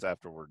you guys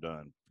after we're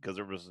done, because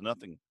there was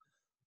nothing.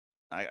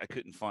 I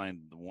couldn't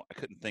find the one. I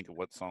couldn't think of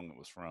what song it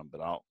was from, but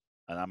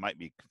I might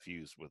be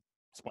confused with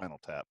Spinal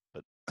Tap,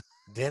 but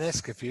Dennis,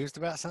 confused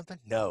about something?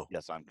 No.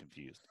 yes, I'm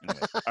confused.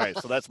 Anyway, all right,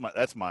 so that's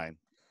mine.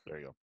 There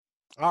you go.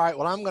 All right,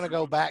 well, I'm going to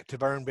go back to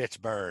Burn Bitch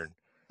Burn.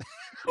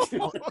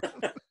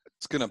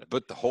 It's going to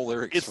put the whole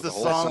lyrics. It's for the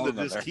whole song that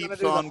on just there. keeps Gonna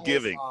do the on whole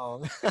giving.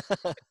 song.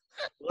 Well,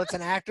 it's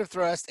an active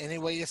thrust any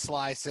way you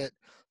slice it.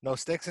 No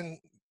sticks and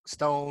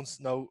stones,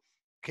 no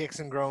kicks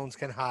and groans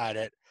can hide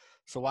it.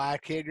 So why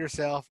kid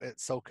yourself?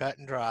 It's so cut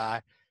and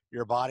dry.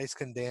 Your body's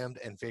condemned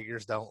and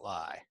figures don't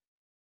lie.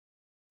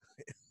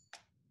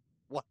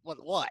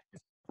 What?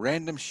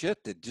 Random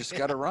shit that just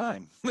got a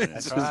rhyme.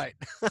 That's right.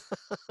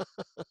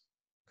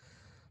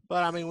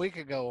 But I mean, we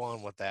could go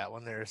on with that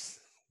one. That's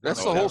Gonna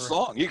the whole cover-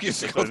 song. You can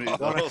just go Gonna be- on.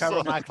 Gonna whole cover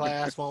song. my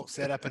class, won't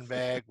sit up and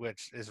beg,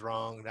 which is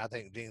wrong. I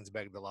think Dean's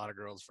begged a lot of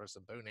girls for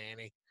some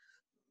punani.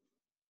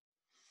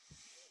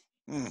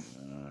 Mm,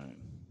 All right.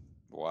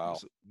 wow.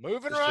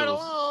 Moving This right shows-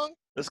 along.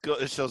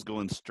 This show's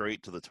going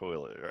straight to the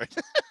toilet, right?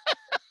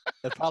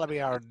 It'll probably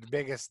be our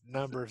biggest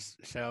numbers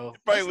show.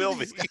 Probably will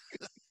be.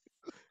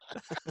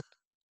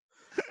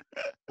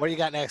 What do you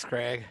got next,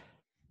 Craig?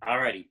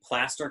 Alrighty,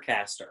 Plaster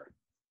Caster.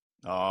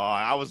 Oh,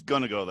 I was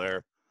gonna go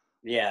there.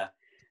 Yeah.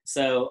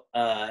 So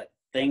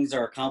things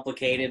are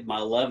complicated. My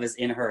love is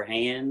in her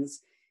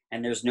hands,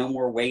 and there's no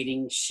more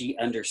waiting. She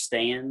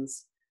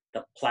understands.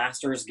 The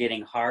plaster is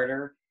getting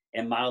harder,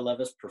 and my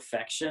love is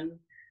perfection.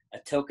 A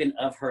token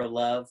of her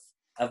love,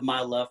 of my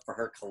love for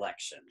her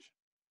collection.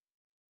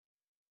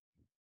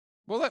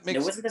 Well, that Now,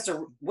 makes wasn't this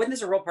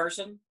a real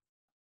person?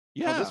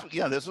 yeah.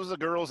 This was the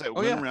girls that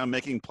went around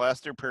making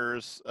plaster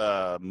Paris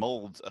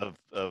molds of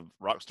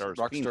rock stars'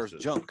 penises.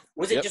 junk.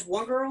 Was it just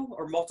one girl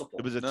or multiple?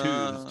 It was it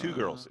was two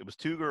girls. It was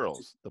two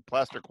girls. The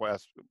plaster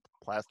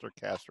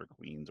caster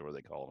queens, or what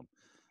they call them.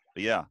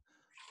 But yeah.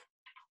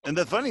 And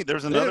the funny,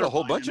 there's They another had a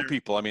whole line bunch in of there.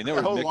 people. I mean, there A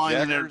was whole Mick line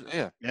in there. Jagger.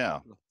 Yeah, Yeah,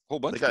 whole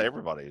bunch. they got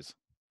everybody's.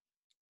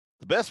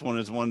 The best one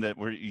is one that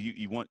where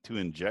you want to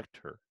inject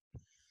her.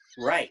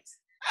 Right.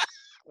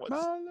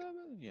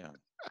 Yeah.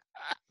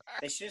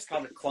 They should just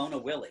call it Clone a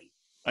Willie.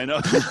 I know.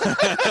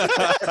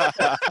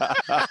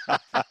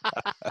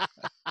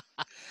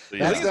 So,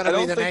 That's yeah. gonna I be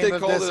don't the think name they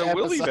of called this it a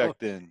Willie episode. back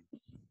then.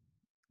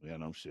 Yeah,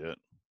 no shit.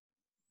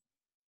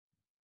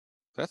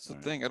 That's the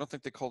Right. thing. I don't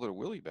think they called it a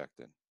Willie back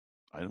then.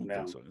 I don't No.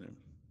 think so either.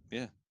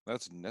 Yeah,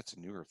 that's a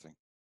newer thing.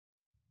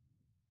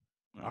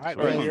 All right,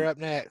 so are Bill, we you're on- up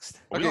next.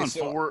 Are we Okay, on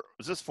so- 4?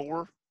 Is this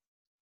 4?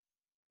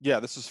 Yeah,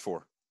 this is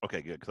 4.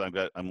 Okay, good.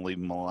 Because I'm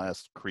leaving my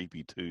last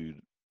creepy 2.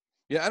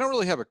 Yeah, I don't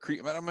really have a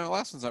creep. I mean, my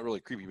last one's not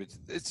really creepy, but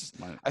it's.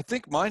 Mine. I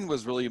think mine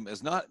was really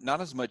is not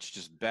as much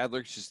just bad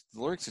lyrics. Just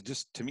the lyrics are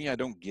just to me, I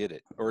don't get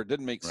it, or it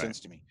didn't make Right. sense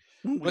to me.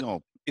 We But-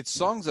 all- It's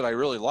songs that I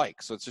really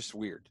like, so it's just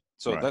weird.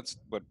 So Right.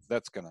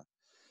 that's gonna.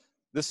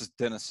 This is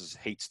Dennis's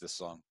hates this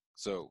song.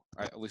 So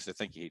at least I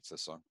think he hates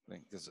this song. I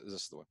think this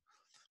is the one,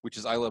 which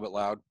is "I Love It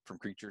Loud" from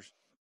Creatures.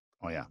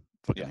 Oh yeah,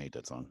 fucking Yeah. hate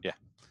that song. Yeah.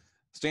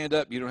 Stand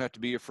up, you don't have to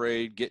be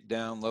afraid. Get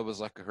down, love is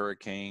like a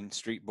hurricane.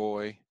 Street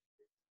boy,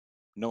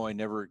 no, I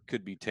never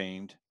could be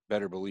tamed.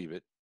 Better believe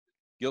it.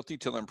 Guilty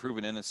till I'm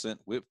proven innocent.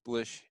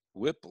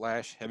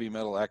 Whiplash, heavy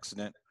metal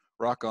accident.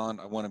 Rock on,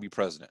 I want to be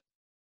president.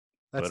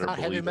 That's Better not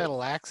heavy believe it. metal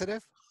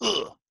laxative.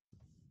 Ugh.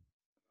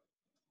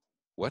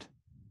 What?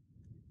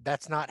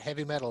 That's not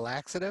heavy metal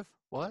laxative?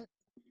 What?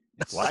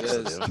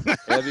 Laxative.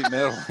 Heavy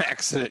metal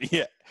accident.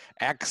 Yeah,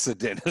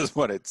 accident is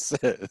what it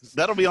says.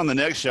 That'll be on the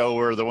next show,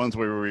 where the ones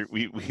where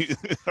we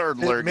heard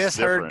lyrics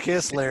Misheard different.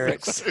 Kiss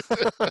lyrics.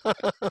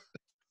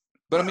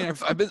 But I mean,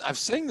 I've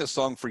sang this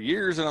song for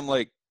years, and I'm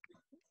like,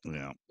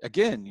 Yeah.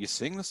 again, you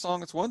sing the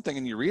song, it's one thing,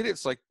 and you read it,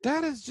 it's like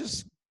that is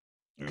just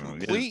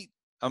complete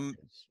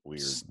It's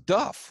weird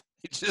stuff.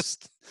 It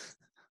just,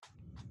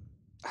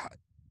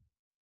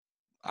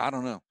 I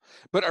don't know.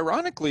 But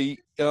ironically,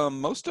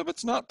 most of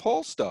it's not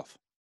Paul stuff.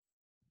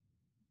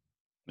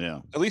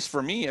 Yeah. At least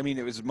for me, I mean,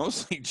 it was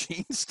mostly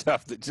Gene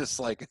stuff that just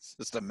like it's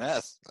just a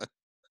mess.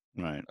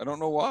 Right. I don't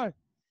know why.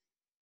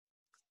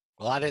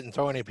 Well, I didn't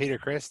throw any Peter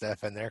Criss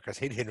stuff in there because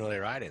he didn't really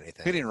write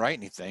anything. He didn't write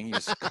anything. He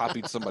just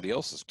copied somebody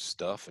else's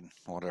stuff and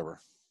whatever.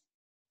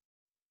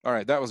 All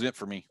right, that was it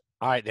for me.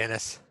 All right,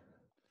 Dennis.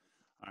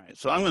 All right,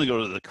 so I'm going to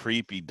go to the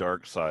creepy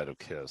dark side of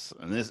Kiss,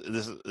 and this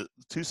is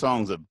two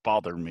songs that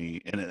bother me,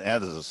 and it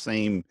has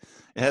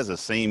the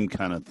same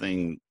kind of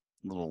thing,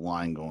 little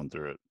line going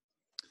through it,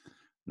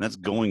 and that's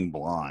 "Going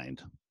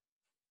Blind."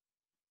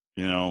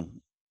 You know,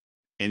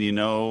 and you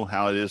know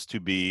how it is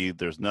to be.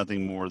 There's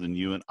nothing more than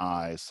you and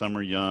I. Some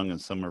are young and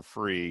some are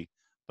free,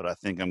 but I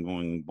think I'm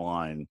going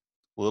blind.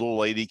 Little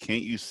lady,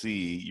 can't you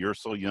see? You're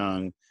so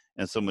young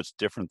and so much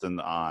different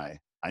than I.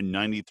 I'm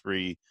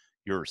 93.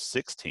 You're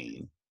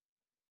 16.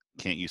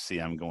 Can't you see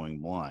I'm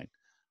going blind?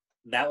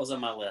 That was on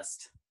my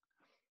list.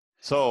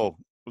 So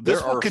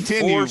this will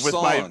continue with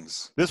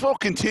songs. This will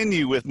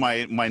continue with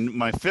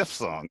my fifth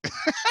song.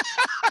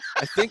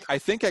 I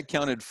think I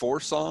counted 4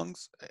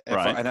 songs,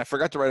 Right. and I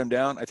forgot to write them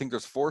down. I think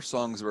there's 4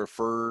 songs that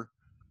refer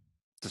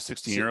to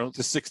 16-year-olds.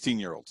 To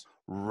 16-year-olds.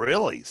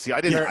 Really? See,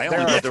 I didn't. There, I there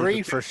only are thought there was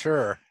 3 for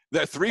sure.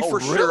 That 3 Oh, for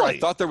sure. I really?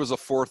 thought there was a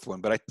 4th one,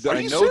 but Are I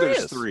you know serious?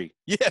 there's 3.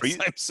 Yes,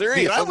 I'm serious.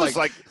 See, I I'm was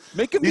like,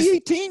 make them these- be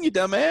 18, you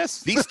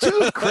dumbass. these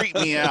two creep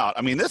me out.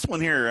 I mean, this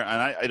one here,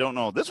 and I don't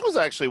know. This was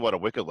actually what, a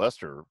Wicked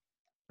Lester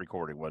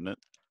recording, wasn't it?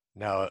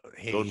 No,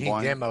 he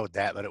demoed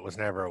that, but it was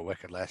never a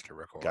Wicked Lester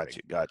recording.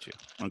 Got you.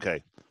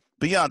 Okay.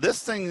 But yeah,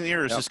 this thing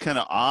here is Yep. just kind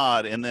of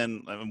odd, and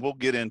then we'll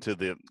get into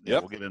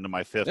we'll get into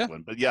my fifth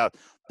one. But yeah,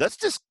 that's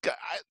just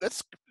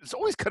it's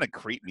always kind of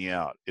creeped me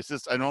out. It's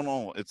just, I don't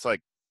know. It's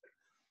like,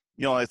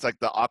 you know, it's like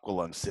the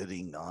Aqualung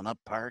sitting on a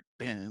park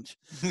bench,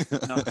 you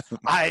know,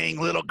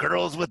 eyeing little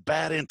girls with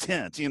bad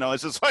intent. You know,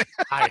 it's just like,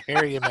 I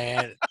hear you,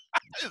 man.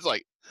 it's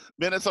like,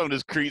 man, that song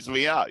just creeps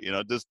me out. You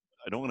know, just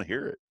I don't want to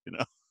hear it. You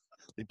know,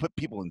 they put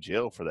people in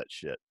jail for that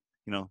shit.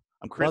 You know,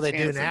 I'm Chris. Well, they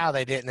Hansen. do now.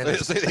 They didn't.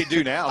 They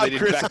do now. They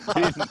didn't.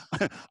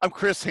 I'm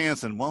Chris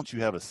Hansen. Why don't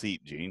you have a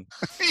seat, Gene?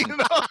 You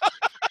know?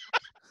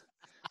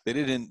 They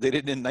did in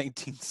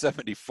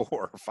 1974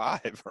 or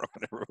 5 or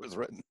whenever it was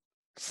written.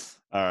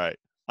 All right.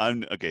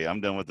 I'm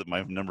done with it.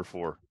 My number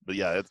 4. But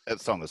yeah, that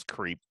song is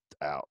creeped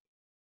out.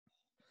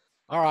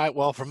 All right.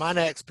 Well, for my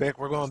next pick,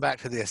 we're going back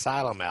to the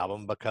Asylum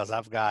album because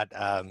I've got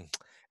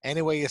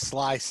Any Way You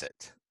Slice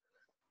It.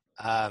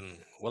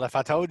 Well, if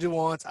I told you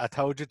once, I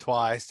told you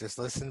twice. Just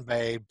listen,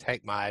 babe.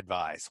 Take my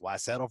advice. Why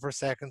settle for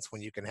seconds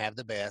when you can have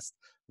the best?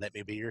 Let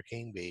me be your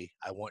king bee.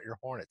 I want your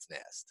hornet's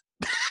nest.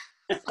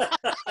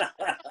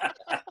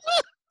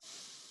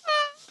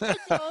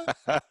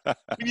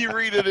 When you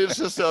read it, it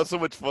just sounds so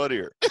much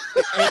funnier.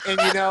 and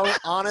you know,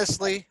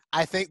 honestly,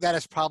 I think that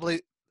is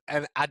probably,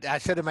 and I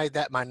should have made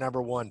that my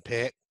number 1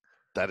 pick.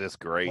 That is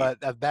great.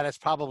 But that is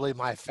probably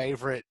my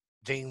favorite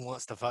Gene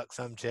wants to fuck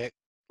some chick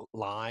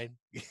line.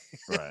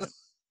 Right.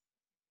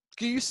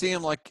 Can you see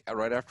him like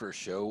right after a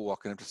show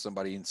walking up to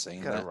somebody and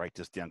saying I gotta that? write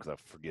this down because I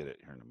forget it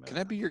here in a minute. Can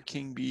I be your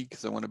king bee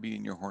because I want to be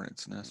in your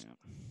hornet's nest?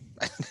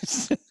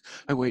 Yeah.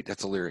 Oh, wait,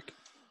 that's a lyric.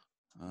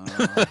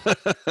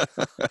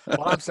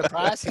 Well, I'm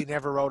surprised he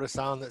never wrote a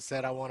song that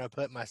said, I want to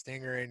put my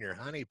stinger in your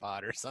honey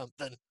pot or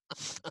something.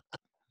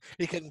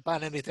 He couldn't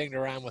find anything to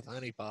rhyme with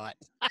honey pot.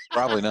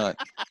 Probably not.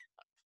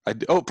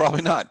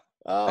 Probably not.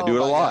 Oh, I do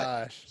it a my lot.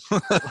 gosh.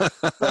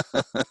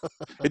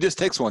 It just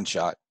takes one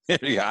shot.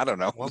 Yeah, I don't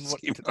know.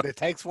 It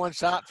takes one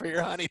shot for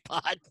your honey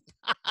pot.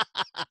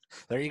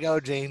 There you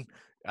go, Gene.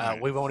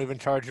 Right. We won't even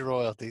charge you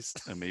royalties.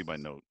 I made my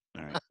note.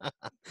 All right.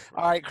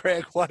 All right,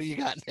 Craig, what do you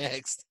got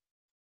next?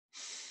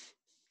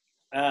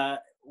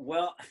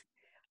 Well,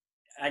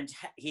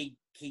 he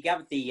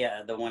got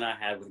the one I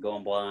had with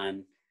Going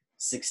Blind,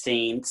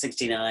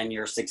 69,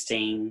 you're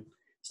 16.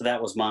 So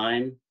that was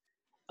mine.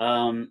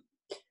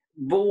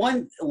 But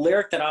one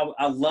lyric that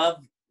I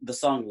love, the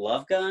song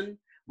Love Gun,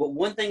 but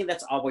one thing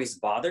that's always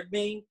bothered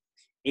me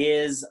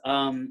is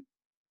when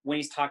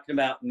he's talking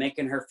about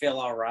making her feel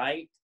all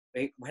right.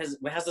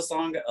 What has the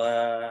song?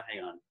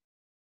 Hang on.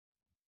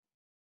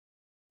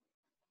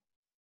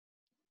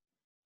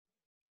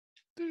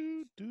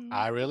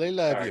 I really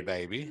love Sorry. you,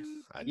 baby.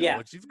 I know Yeah.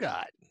 what you've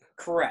got.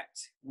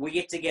 Correct. We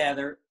get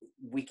together,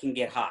 we can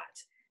get hot.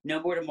 No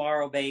more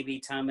tomorrow, baby.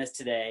 Time is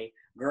today.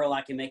 Girl,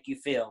 I can make you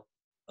feel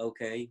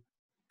okay.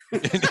 I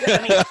mean,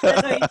 that's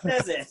how he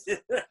says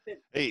it.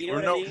 Hey, You know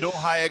we're what I mean? no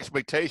high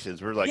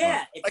expectations. We're like,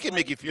 Yeah, I can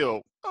make you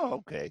feel, oh,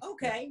 okay.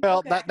 Okay. Well,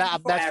 okay. that's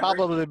Average.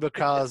 probably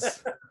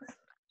because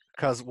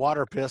because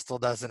Water Pistol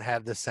doesn't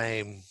have the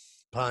same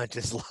punch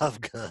as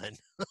Love Gun.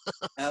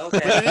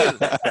 Okay.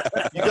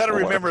 You got to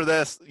remember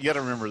this. You got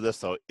to remember this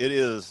though. It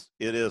is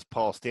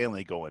Paul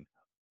Stanley going,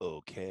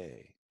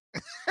 okay.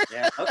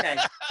 Yeah. Okay.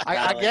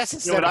 I guess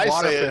instead of I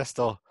Water say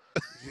Pistol,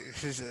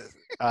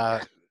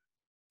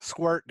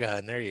 Squirt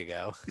Gun. There you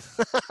go.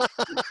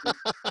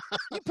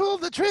 You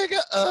pulled the trigger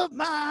of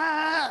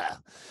my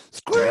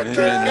squirt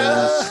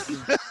gun.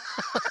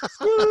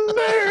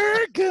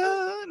 Squirt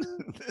gun.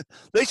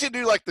 They should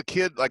do like the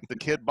kid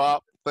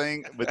bop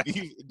thing, but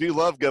you do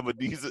Love Gun, but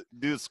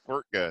do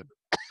Squirt Gun.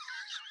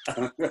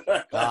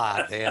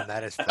 God damn,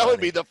 that is funny. That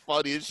would be the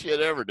funniest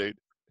shit ever, dude.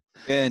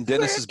 And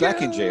Dennis is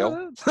back in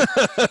jail.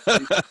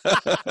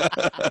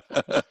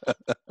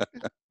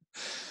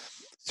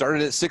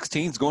 Started at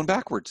 16, is going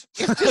backwards.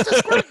 It's just a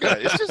squirt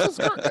gun. It's just a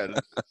squirt gun.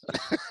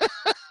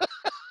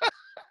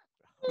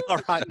 All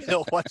right,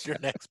 Bill, what's your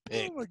next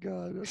pick? Oh my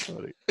God, that's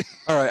funny.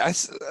 All right,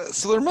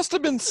 so there must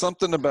have been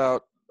something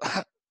about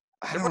I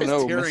don't Everybody's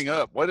know. tearing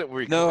up. What did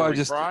we? No, were I we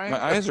just crying?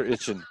 my eyes are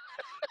itching.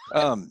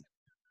 No,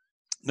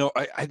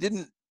 I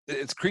didn't.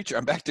 It's creature.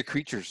 I'm back to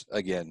creatures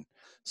again.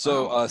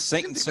 So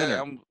Saint and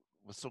Sinner.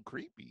 Was so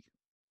creepy.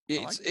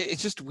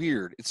 It's just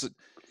weird. It's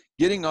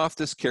getting off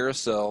this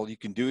carousel. You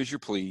can do as you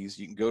please.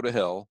 You can go to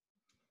hell.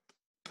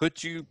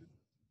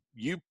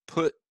 You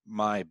put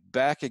my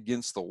back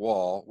against the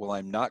wall. Well,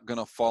 I'm not going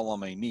to fall on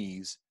my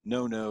knees.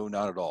 No,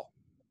 not at all.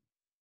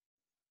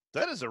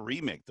 That is a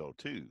remake, though,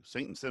 too.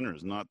 Saint and Sinner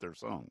is not their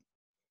song.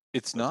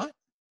 It's not?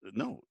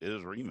 No, it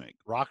is a remake.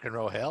 Rock and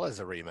Roll Hell is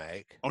a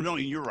remake. Oh, no,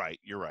 you're right.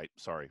 You're right.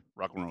 Sorry.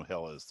 Rock and Roll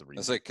Hell is the remake.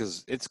 It's like,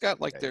 because it's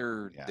got like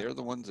Okay. they're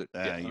the ones that,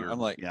 I'm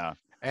like, yeah.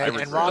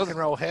 And Rock and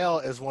Roll Hell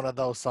is one of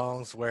those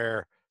songs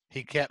where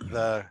he kept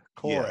the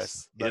chorus,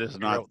 Yes, but it is he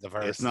not wrote the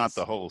verses. It's not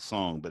the whole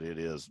song, but it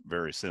is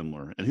very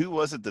similar. And who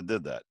was it that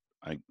did that?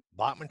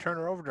 Bachman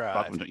Turner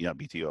Overdrive. Yeah,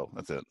 BTO.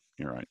 That's it.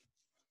 You're right.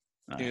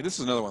 yeah, this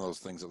is another one of those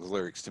things that the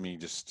lyrics to me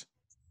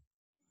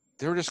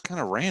they were just kind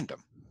of random.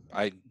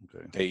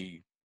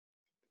 They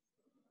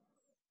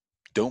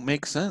don't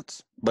make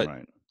sense, but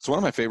right. it's one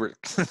of my favorite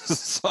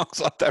songs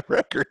off that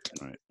record.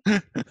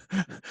 Right.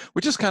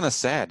 Which is kind of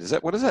sad.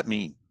 What does that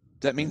mean?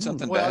 Does that mean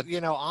something Well,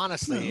 bad?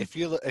 honestly, if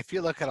you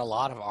look at a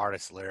lot of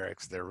artists'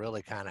 lyrics, they're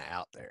really kind of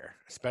out there,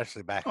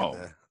 especially back in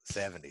the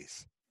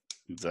 70s.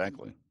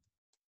 Exactly.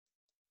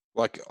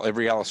 Like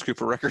every Alice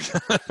Cooper record,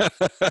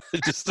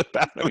 just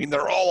about. I mean,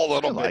 they're all a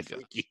little bit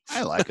freaky.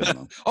 I like them.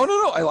 Though. Oh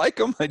no, I like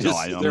them.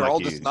 They're all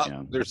just not.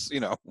 Yeah. There's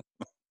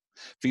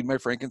Feed My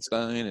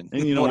Frankenstein and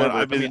you know whatever.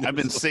 what?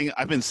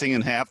 I've been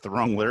singing half the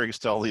wrong lyrics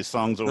to all these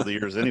songs over the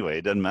years anyway.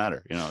 It doesn't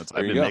matter. I've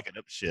been making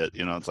up shit.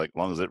 It's like as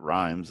long as it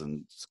rhymes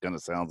and it kind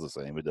of sounds the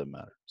same, it doesn't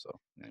matter. So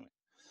anyway.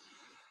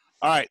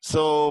 All right.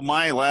 So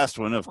my last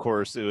one, of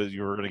course,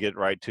 you were going to get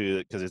right to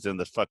it because it's in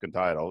the fucking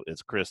title.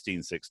 It's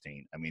Christine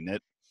 16. I mean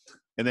it.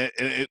 And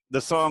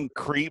the song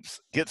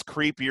gets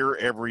creepier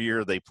every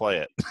year they play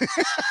it.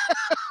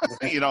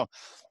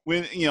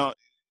 When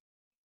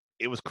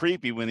it was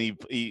creepy when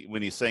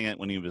he sang it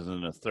when he was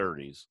in the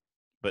 30s,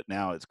 but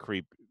now it's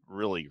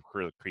really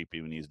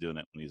creepy when he's doing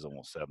it when he's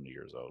almost 70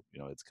 years old.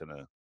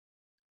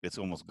 It's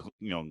almost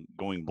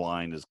going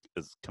blind is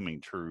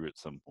coming true at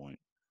some point.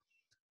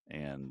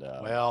 And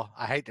well,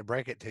 I hate to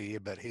break it to you,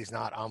 but he's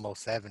not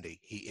almost 70.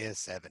 He is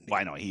 70. Well,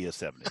 I know he is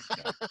 70.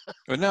 Yeah.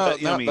 But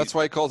that's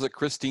why he calls it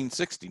Christine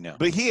 60 now.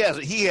 But he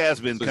has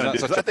been So kind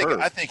of.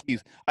 I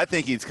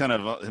think he's kind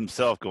of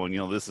himself going.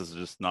 This is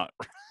just not.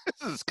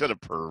 This is kind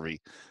of pervy,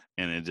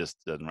 and it just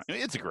doesn't. I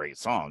mean, it's a great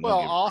song. Well,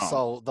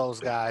 also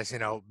those guys,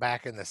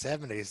 back in the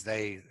 70s,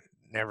 they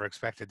never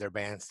expected their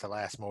bands to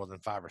last more than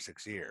 5 or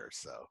 6 years.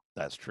 So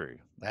that's true.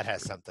 That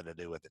has something to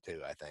do with it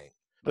too, I think.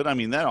 But I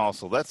mean,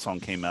 that song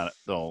came out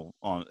though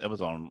it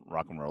was on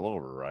Rock and Roll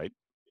Over, right?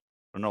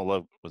 Or no,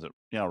 Love was it?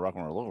 Yeah, Rock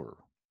and Roll Over.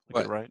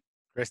 What? Right?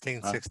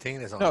 Christine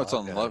 16 is on. No, it's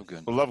on Love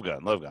Gun. Well, Love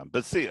Gun.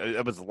 But see,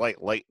 it was late.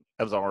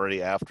 It was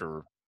already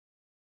after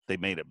they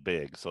made it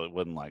big, so it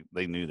wasn't like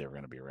they knew they were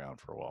going to be around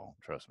for a while.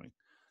 Trust me.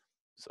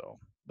 So,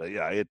 but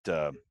yeah,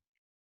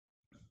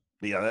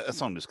 that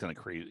song just kind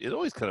of creepy. It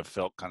always kind of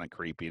felt kind of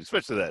creepy,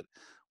 especially that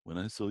when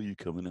I saw you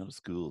coming out of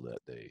school that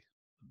day.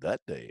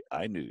 That day,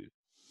 I knew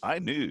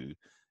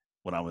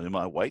when I was in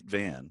my white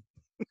van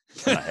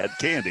and I had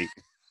candy.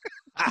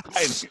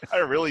 I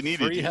really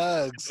needed free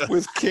hugs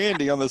with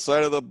candy on the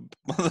side of the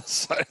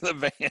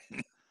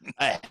van.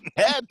 I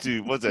had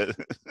to. Was it?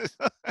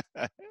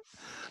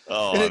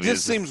 And it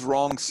just seems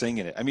wrong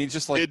singing it. I mean,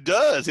 just like it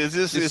does. It's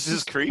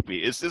just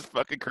creepy. It's just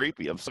fucking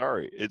creepy. I'm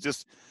sorry. It's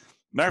just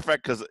matter of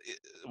fact, because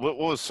what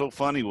was so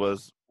funny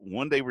was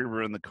one day we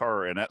were in the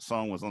car and that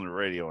song was on the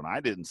radio and I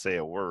didn't say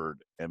a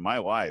word and my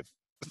wife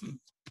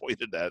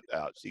pointed that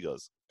out.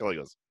 Kelly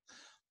goes,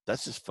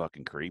 "That's just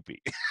fucking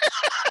creepy."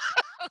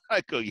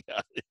 I go,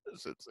 "Yeah, it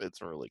is.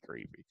 It's really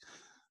creepy."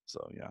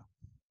 So yeah,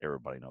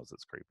 everybody knows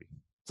it's creepy.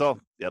 So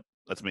yep,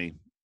 that's me.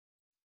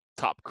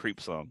 Top creep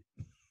song.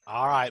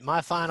 All right,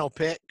 my final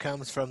pick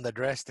comes from the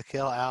Dress to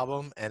Kill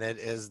album, and it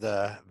is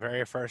the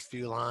very first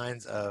few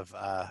lines of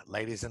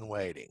 "Ladies in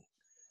Waiting."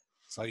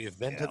 So you've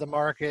been Yeah. to the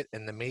market,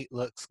 and the meat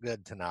looks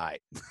good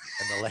tonight. And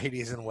the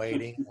ladies in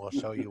waiting will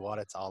show you what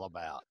it's all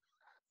about.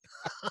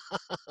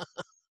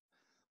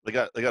 They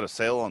got a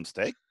sale on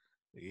steak.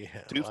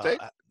 Yeah, Tube well, steak?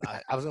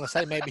 I was going to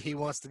say maybe he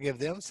wants to give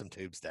them some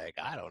tube steak.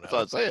 I don't That's know.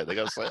 what I'm saying. They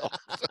got a sale.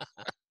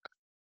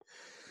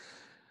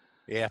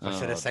 Yeah, if I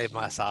should have Oh, saved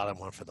my asylum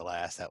one for the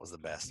last, that was the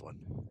best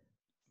one.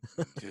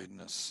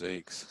 goodness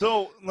sakes.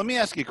 So let me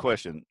ask you a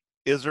question.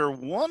 Is there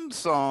one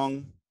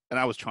song, and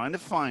I was trying to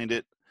find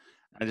it,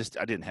 I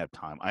didn't have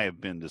time. I have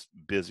been just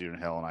busier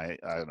than hell, and I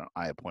had an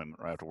eye appointment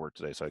right after work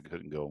today, so I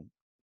couldn't go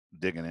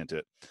digging into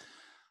it.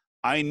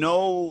 I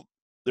know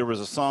there was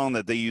a song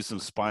that they used some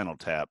Spinal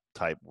Tap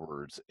type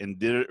words, and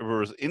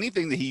was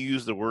anything that he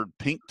used the word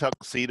pink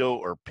tuxedo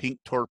or pink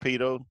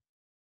torpedo?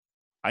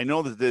 I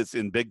know that it's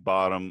in Big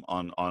Bottom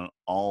on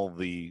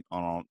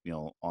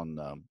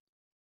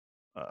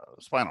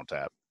Spinal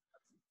Tap.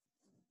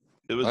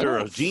 Was I there a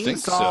don't Gene think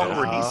song so.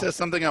 where he No. says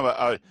something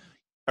about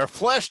a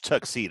flesh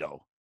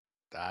tuxedo?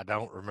 I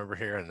don't remember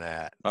hearing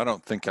that. I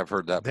don't think I've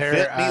heard that. There,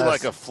 Fit me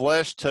like a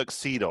flesh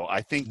tuxedo.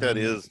 I think that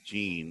Mm. is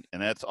Gene,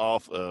 and that's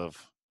off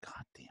of.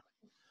 God damn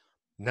it!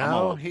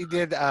 No, he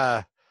did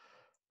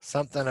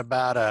something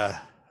about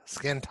a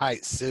skin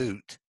tight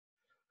suit,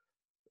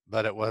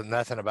 but it was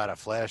nothing about a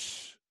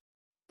flesh.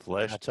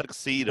 Flesh Nothing-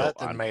 tuxedo.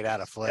 Nothing made out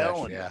of flesh.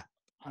 telling you. Yeah.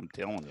 I'm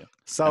telling you.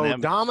 So And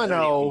them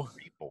Domino,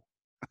 people.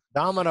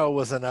 Domino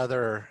was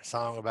another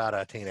song about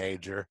a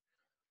teenager.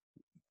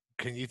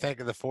 Can you think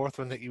of the fourth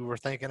one that you were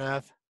thinking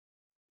of?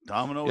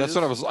 Domino. Yeah, that's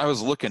what I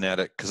was looking at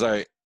it because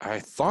I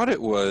thought it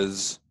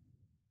was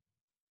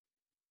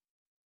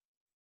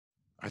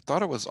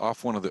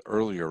off one of the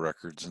earlier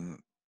records, and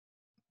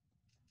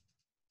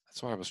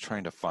that's why I was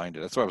trying to find it.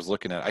 That's what I was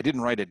looking at. I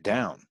didn't write it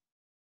down.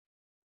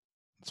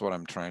 That's what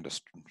I'm trying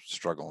to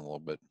struggle a little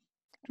bit.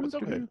 It's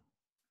okay.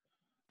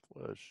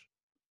 Flesh.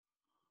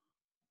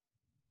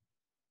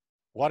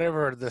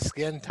 Whatever the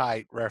skin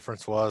tight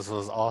reference was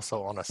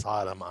also on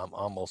Asylum. I'm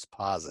almost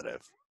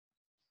positive.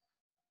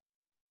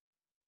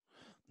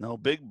 No,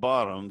 Big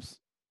Bottoms.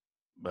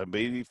 My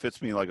baby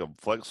fits me like a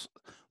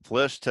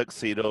flesh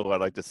tuxedo. I'd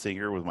like to see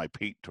her with my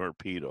pink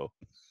torpedo.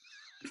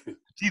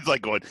 She's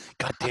like going,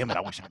 God damn it,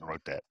 I wish I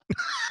wrote that.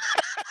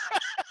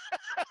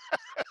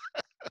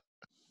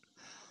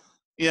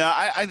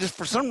 Yeah, I just,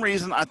 for some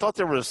reason, I thought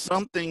there was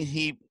something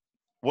he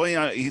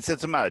said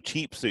something about a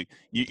cheap suit.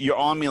 You're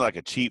on me like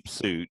a cheap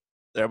suit.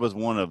 That was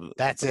one of the.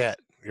 That's it.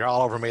 You're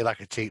all over me like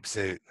a cheap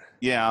suit.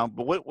 Yeah,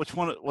 but which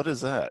one, what is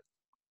that?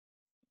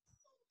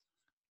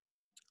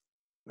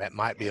 That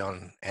might be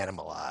on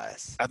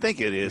Animalize. I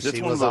think it is. It's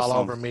She one of was those all songs.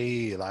 over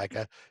me like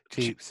a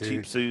cheap suit.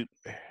 Cheap suit.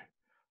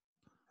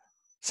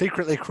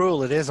 Secretly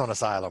Cruel, it is on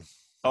Asylum.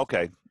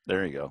 Okay,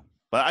 there you go.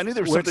 But I knew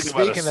there was Which, something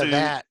about a speaking suit. of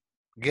that,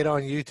 get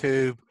on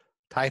YouTube,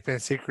 type in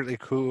Secretly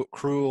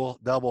Cruel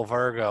Double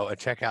Virgo, and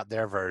check out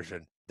their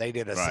version. They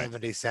did a Right.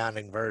 70s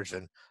sounding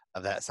version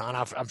of that song.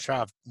 I'm sure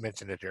I've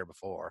mentioned it here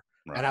before.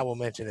 Right. And I will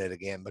mention it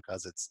again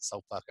because it's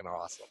so fucking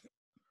awesome.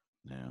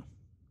 Yeah.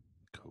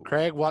 Cool.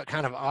 Craig, what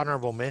kind of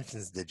honorable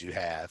mentions did you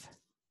have?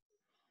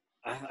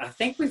 I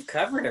think we've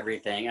covered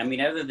everything. I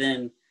mean, other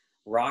than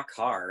Rock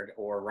Hard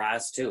or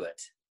Rise to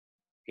It.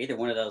 Either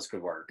one of those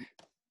could work.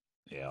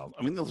 Yeah,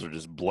 I mean, those are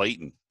just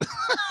blatant.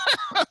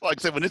 Like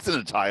I said, when it's in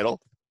the title,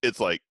 it's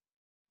like,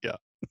 yeah.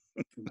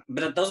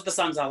 But those are the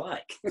songs I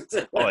like.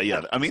 Oh,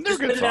 yeah. I mean, they're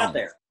Just good put it songs. out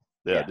there.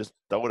 Yeah, Yeah. just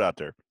throw it out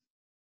there.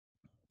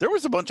 There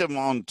was a bunch of them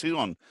on too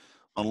on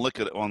Lick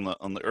It on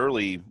the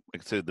early,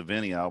 like I said, the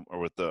Vinny album or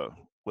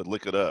with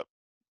Lick It Up.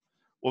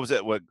 What was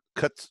that? What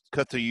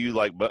cut to you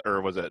like butter?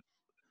 Or was it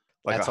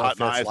like That's a on hot Fits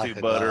knife Like through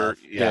a butter? Glove.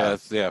 Yeah,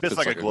 Fits fits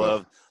like a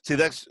glove. See,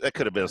 that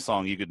could have been a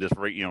song you could just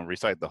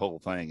recite the whole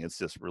thing. It's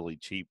just really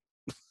cheap,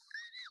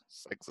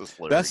 sexist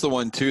lyrics. That's the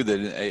one too that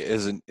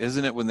isn't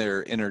it when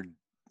they're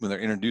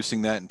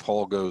introducing that and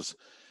Paul goes,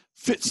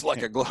 fits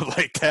like a glove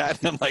like that.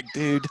 And I'm like,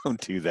 dude, don't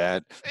do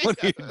that.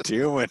 What are you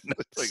doing?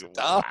 It's like,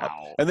 Stop.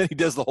 wow. And then he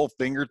does the whole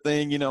finger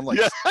thing, I'm like,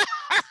 Yeah.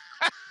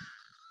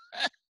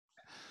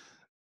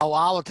 Oh,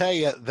 I will tell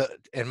you,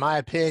 in my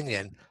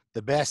opinion,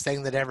 the best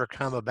thing that ever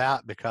come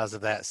about because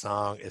of that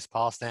song is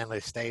Paul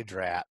Stanley's stage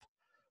rap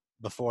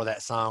before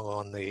that song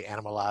on the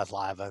Animalized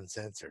Live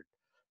Uncensored,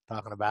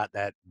 talking about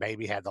that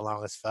baby had the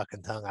longest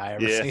fucking tongue I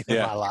ever seen in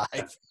my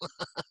life.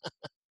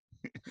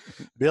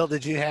 Bill,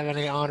 did you have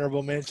any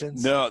honorable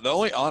mentions? No, the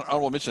only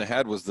honorable mention I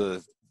had was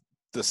the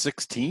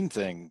 16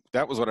 thing.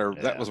 That was what I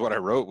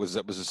wrote.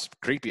 That was just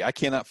creepy. I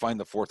cannot find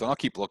the fourth one. I'll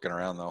keep looking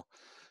around though,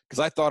 because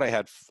I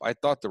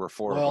thought there were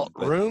four Well, of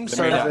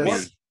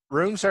them.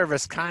 Room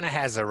Service kind of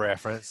has a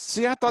reference.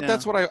 See, I thought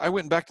that's what I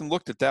went back and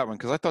looked at that one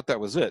because I thought that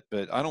was it,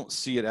 but I don't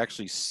see it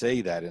actually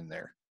say that in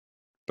there.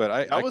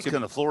 But I was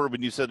kind of floored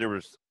when you said there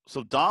was.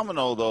 So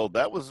Domino though,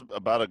 that was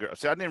about a girl.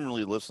 See, I didn't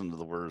really listen to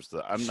the words.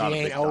 I'm not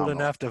a big old Domino.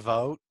 enough to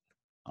vote.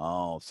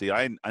 Oh, see,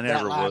 I never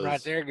that line was.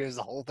 right there gives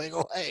the whole thing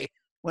away.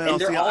 Well,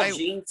 and they're see, all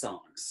Gene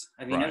songs.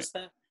 Have you noticed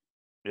that?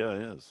 Yeah,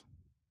 it is.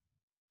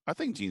 I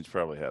think Gene's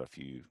probably had a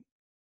few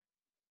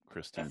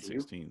Christine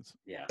 16s.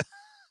 Yeah.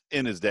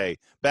 in his day,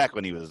 back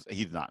when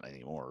he's not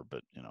anymore,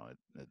 but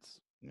it's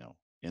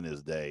in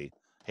his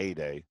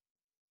heyday.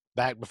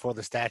 Back before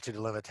the statute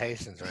of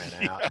limitations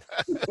ran out.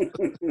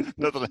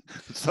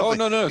 Oh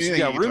no!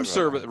 Yeah, room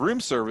service. Room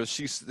service.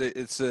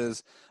 It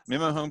says, "I'm in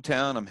my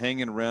hometown. I'm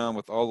hanging around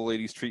with all the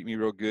ladies. Treat me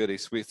real good. A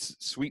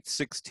sweet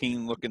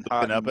 16 looking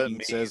hot up at me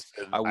me says,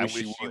 I wish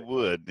you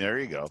would. There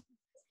you go.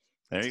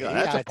 There you go. See,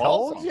 That's I a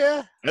Paul told song.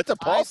 you. That's a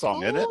Paul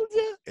song, isn't it?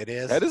 It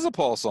is. That is a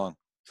Paul song.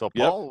 So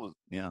Paul,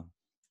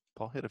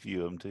 Paul hit a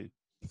few of them too.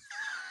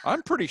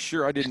 I'm pretty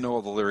sure I didn't know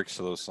all the lyrics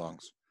to those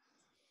songs.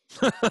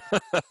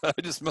 I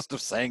just must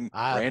have sang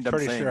random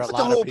things. Sure but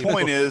the whole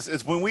point is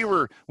when we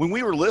were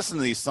listening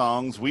to these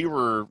songs, we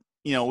were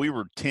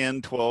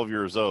 10, 12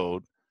 years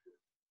old,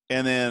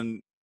 and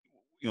then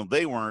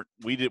they weren't.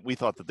 We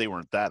thought that they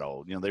weren't that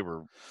old. They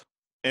were,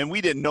 and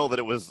we didn't know that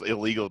it was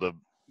illegal to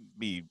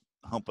be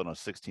humping a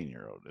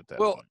 16-year-old at that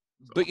point. So.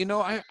 But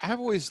I've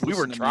always listened we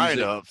were trying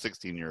to hump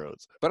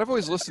 16-year-olds. But I've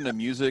always listened to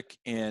music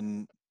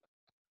and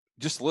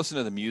just listen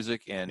to the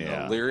music and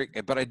the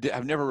lyric, but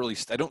I've never really.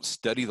 I don't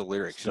study the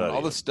lyrics.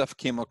 All this stuff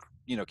came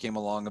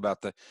along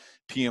about the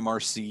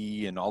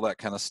PMRC and all that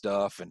kind of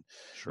stuff, and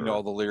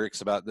all the lyrics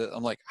about that.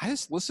 I'm like, I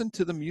just listen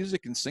to the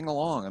music and sing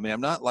along. I mean,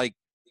 I'm not like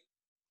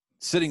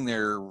sitting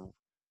there,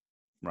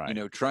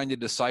 trying to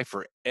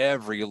decipher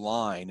every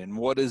line and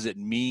what does it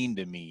mean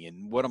to me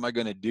and what am I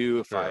going to do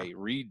if I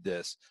read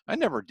this. I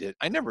never did.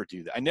 I never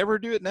do that. I never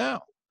do it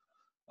now.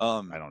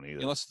 I don't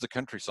either. Unless it's a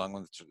country song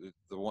when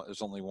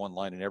there's only one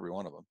line in every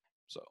one of them.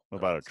 So what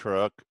about a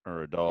truck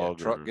or a dog?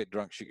 Truck, get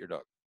drunk, shoot your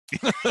dog.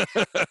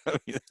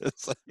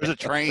 There's a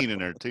train in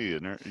there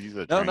too,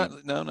 isn't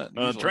there?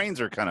 No.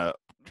 Trains are kind of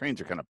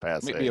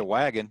passe. Maybe a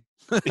wagon.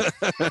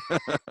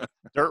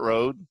 Dirt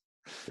road,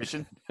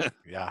 fishing.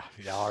 Yeah,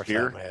 or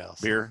beer, something else.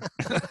 Beer.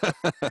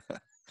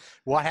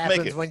 What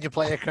happens when you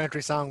play a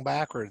country song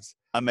backwards?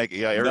 I make it.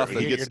 Yeah, you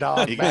get your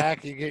dog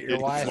back. You get your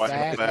wife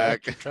back. You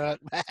get your truck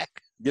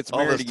back. Gets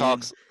married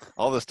again.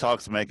 All this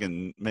talk's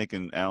making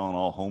Alan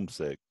all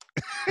homesick.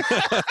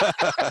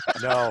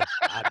 No,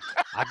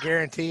 I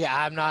guarantee you,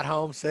 I'm not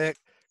homesick.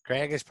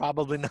 Craig is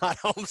probably not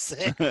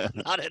homesick.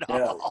 Not at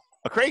all.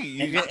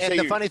 Craig, and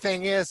the funny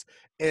thing is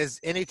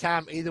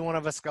anytime either one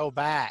of us go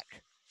back,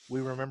 we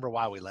remember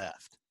why we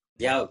left.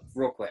 Yeah,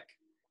 real quick,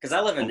 because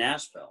I live in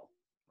Nashville.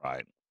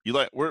 Right. You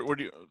like where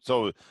do you?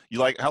 So you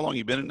like how long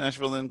you been in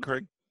Nashville then,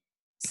 Craig?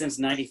 Since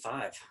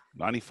 '95.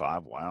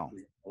 95. Wow.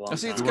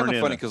 See, it's kind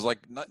of funny because like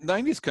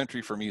 90s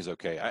country for me is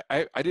okay.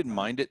 I didn't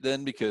mind it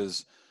then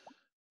because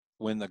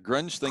when the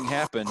grunge thing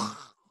happened,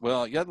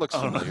 well, yeah, it looks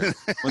familiar.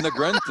 When the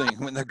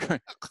grunge,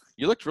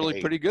 you looked really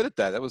pretty good at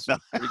that. That was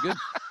pretty good.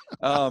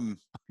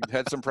 You've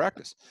had some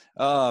practice.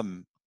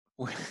 Because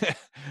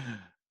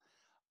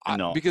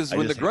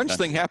when the grunge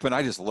thing happened,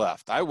 I just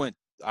left. I went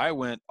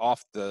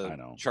off the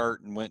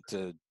chart and went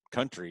to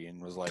country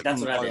and was like,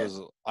 that's what I did.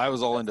 I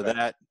was all into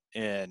that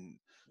and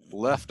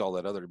left all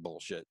that other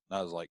bullshit. And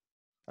I was like,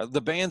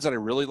 the bands that I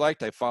really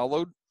liked, I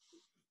followed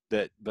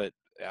that, but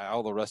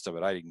all the rest of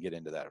it, I didn't get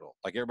into that at all.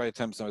 Like everybody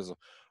tells me,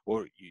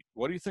 well,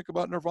 what do you think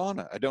about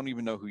Nirvana? I don't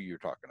even know who you're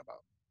talking about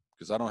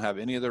because I don't have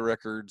any of their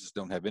records,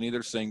 don't have any of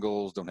their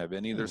singles, don't have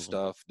any of their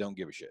stuff, don't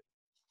give a shit.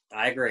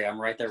 I agree. I'm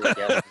right there with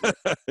you.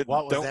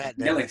 What was that?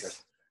 No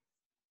interest.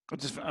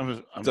 It's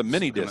a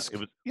mini disc.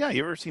 You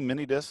ever seen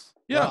mini discs?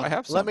 Yeah, well, I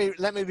have some.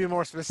 Let me be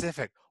more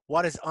specific.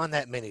 What is on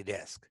that mini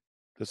disc?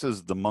 This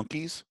is the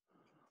Monkees,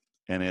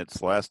 and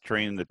it's Last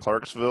Train to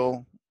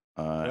Clarksville.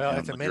 Well,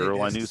 it's a mini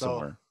disc. I knew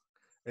somewhere.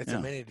 It's a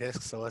mini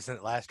disc, so isn't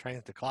it Last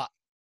Train to Clock?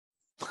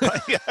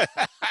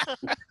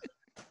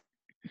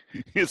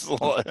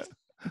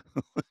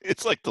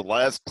 It's like the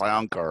last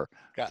clown car.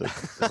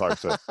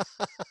 Clarksville.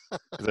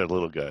 They're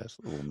little guys.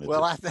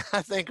 Well, I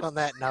think on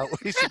that note,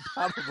 we should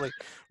probably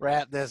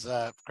wrap this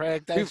up.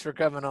 Craig, thanks for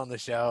coming on the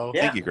show.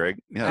 Yeah. Thank you, Greg.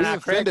 Yeah. We've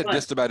offended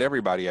just about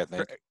everybody, I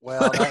think.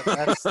 Well,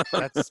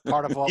 that's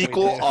part of what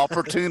equal we do.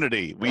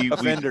 Opportunity. We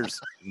offenders.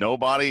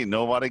 Nobody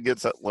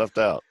gets left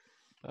out.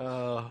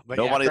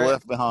 Nobody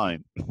left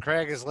behind.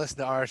 Craig has listened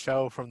to our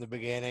show from the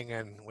beginning,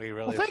 and we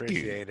really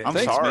appreciate it. I'm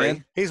sorry.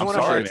 Man. He's one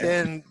of our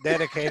 10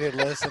 dedicated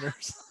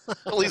listeners.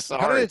 Really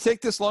sorry. How did it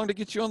take this long to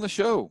get you on the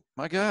show?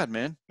 My God,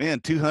 man.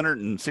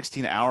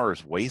 216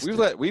 hours wasted.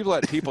 We've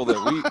let people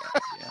that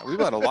we've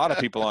let a lot of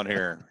people on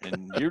here,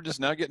 and you're just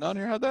now getting on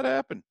here. How'd that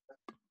happen?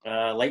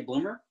 Late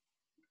bloomer.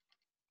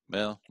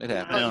 Well, it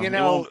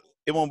happened.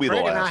 It won't be Craig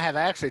the last. and I have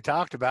actually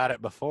talked about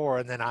it before,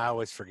 and then I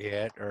always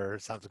forget or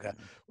something.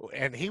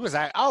 And he was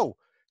like,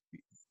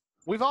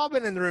 we've all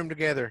been in the room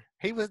together.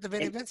 He was at the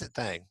Vinnie Vincent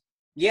thing.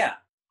 Yeah.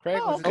 Craig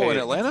was in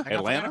Atlanta? I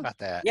forgot about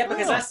that. Yeah,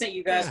 because I sent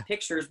you guys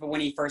pictures, but when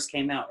he first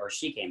came out, or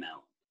she came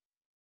out.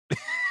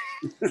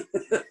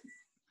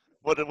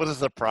 What is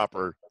the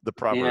proper? They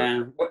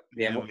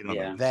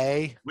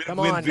when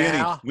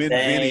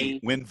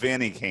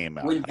Vinny came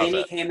out. When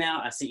Vinny came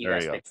out, I sent you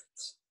guys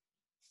pictures.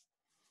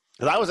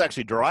 Because I was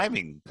actually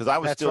driving. Because I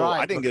was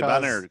I didn't get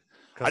down there.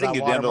 I didn't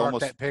get down to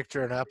almost that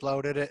picture and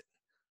uploaded it.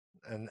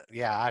 And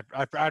I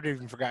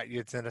even forgot you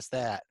had sent us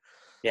that.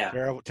 Yeah.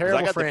 Terrible, 'Cause terrible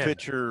I got friend. the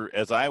picture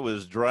as I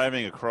was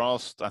driving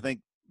across, I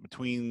think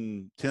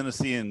between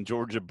Tennessee and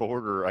Georgia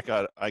border. I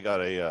got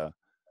a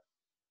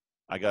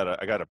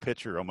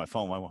picture on my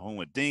phone. My phone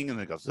went ding, and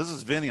it goes, "This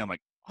is Vinny." I'm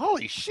like,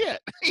 "Holy shit!"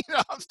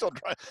 I'm still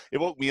driving. It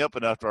woke me up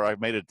enough where I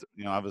made it.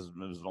 It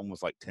was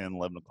almost like 10,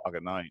 11 o'clock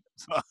at night,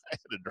 so I had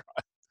to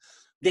drive.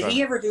 Did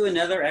he ever do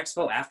another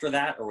expo after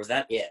that, or was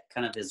that it?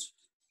 Kind of his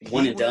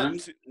one and done?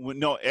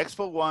 No,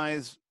 expo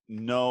wise,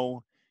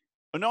 no.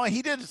 No,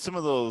 he did some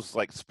of those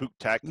like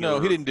spooktacular. No,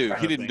 he didn't do. kind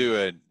He of didn't do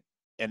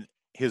things.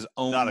 his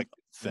own Not a-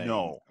 thing.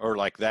 no. Or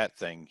like that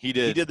thing. He He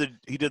did.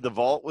 did the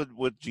vault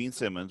with Gene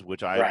Simmons,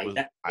 which I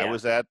Right,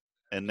 was at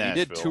in He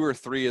Nashville. did 2 or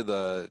 3 of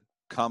the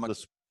comic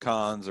The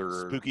cons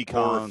or spooky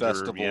horror cons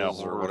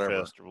festivals or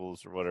whatever.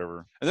 festivals or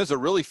whatever. And there's a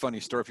really funny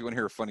story. If you want to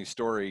hear a funny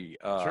story,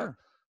 Sure.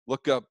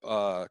 look up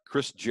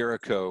Chris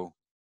Jericho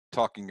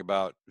talking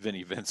about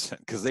Vinnie Vincent,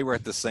 because they were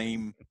at the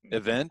same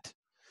event,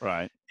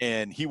 Right.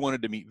 and he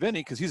wanted to meet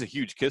Vinny because he's a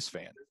huge Kiss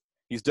fan.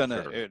 He's done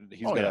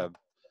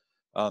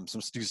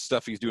some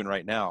stuff he's doing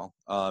right now.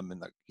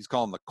 And he's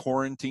calling the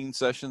quarantine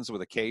sessions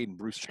with a K, and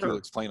Bruce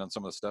Kulick's playing on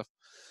some of the stuff.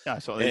 Yeah,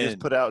 so they just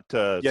put out.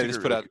 They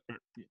just put out.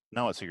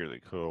 No, it's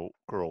Secretly Girl.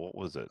 What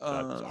was it?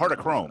 Heart of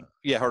Chrome.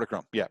 Yeah, Heart of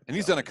Chrome. Yeah, and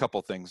he's done a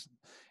couple things,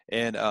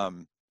 and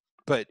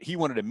but he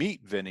wanted to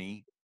meet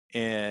Vinny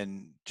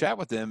and chat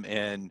with him,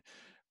 and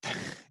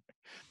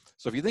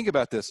so if you think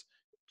about this,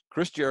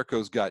 Chris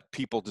Jericho's got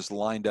people just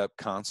lined up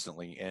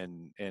constantly,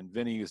 and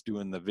Vinny is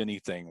doing the Vinny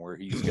thing where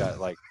he's got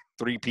like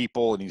 3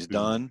 people and he's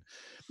done.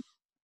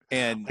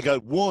 And I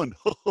got one.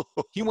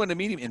 he wanted to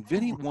meet him, and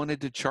Vinny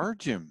wanted to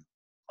charge him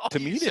to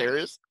meet him.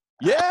 Serious?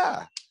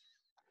 Yeah.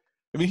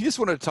 I mean, he just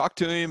wanted to talk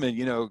to him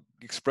and,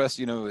 express,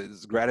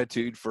 his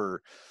gratitude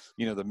for,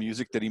 the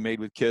music that he made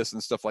with Kiss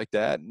and stuff like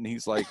that. And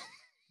he's like,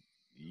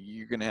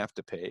 "You're going to have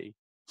to pay."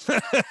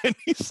 And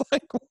he's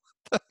like, "What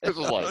the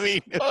hell?" Like, I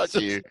mean, fuck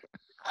you.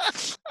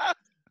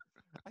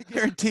 I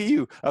guarantee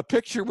you, a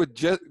picture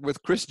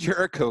with Chris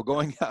Jericho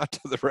going out to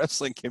the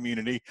wrestling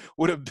community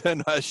would have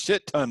been a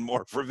shit ton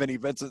more for Vinnie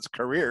Vincent's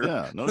career.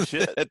 Yeah, no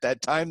shit. At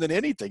that time than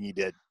anything he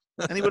did.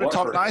 And he would have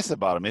talked nice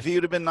about him. If he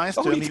would have been nice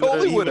to him, he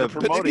totally he would have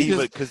promoted him.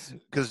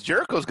 Because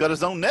Jericho's got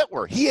his own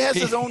network. He has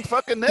his own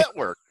fucking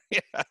network. Yeah.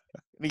 And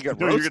he got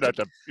No,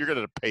 roasted. you're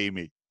gonna pay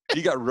me.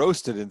 He got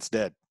roasted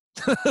instead.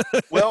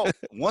 Well,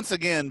 once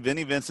again,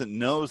 Vinnie Vincent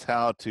knows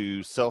how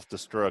to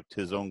self-destruct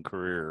his own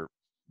career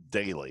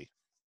daily.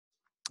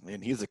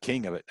 And he's a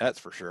king of it, that's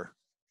for sure.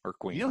 Or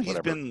queen.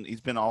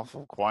 He's been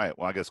awful quiet.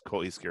 Well, I guess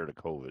he's scared of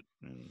COVID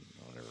and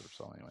whatever.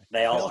 So anyway,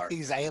 they all are.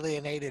 He's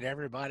alienated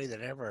everybody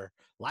that ever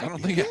liked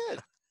him.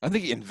 I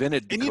think he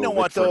invented. And COVID you know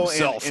what for though,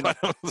 himself.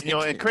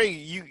 and Craig,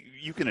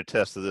 you can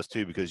attest to this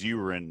too, because you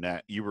were in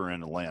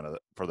Atlanta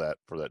for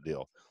that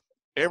deal.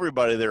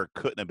 Everybody there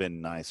couldn't have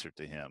been nicer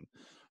to him.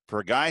 For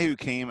a guy who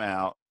came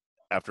out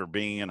after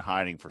being in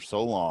hiding for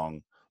so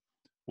long,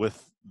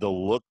 with the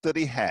look that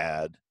he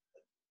had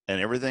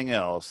and everything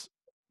else,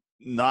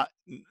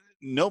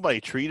 nobody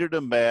treated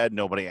him bad.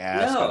 Nobody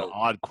asked an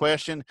odd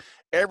question.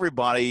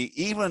 Everybody,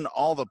 even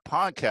all the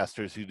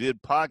podcasters who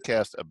did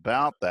podcasts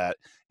about that,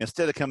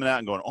 instead of coming out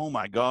and going, "Oh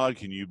my God,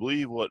 can you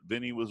believe what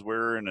Vinny was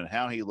wearing and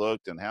how he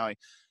looked and how he,"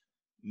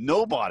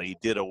 nobody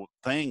did a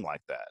thing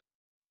like that.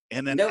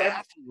 And then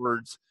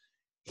afterwards,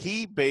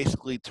 he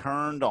basically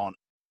turned on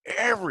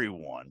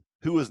everyone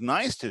who was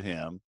nice to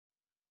him.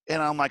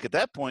 And I'm like, at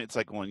that point, it's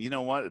like, well, you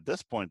know what? At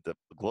this point, the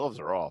gloves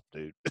are off,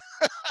 dude.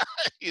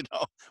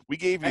 We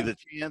gave you the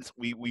chance.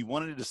 We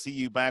wanted to see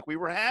you back. We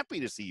were happy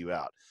to see you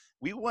out.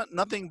 We want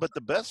nothing but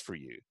the best for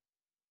you.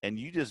 And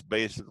you just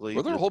basically.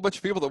 Well, there were a whole bunch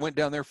of people that went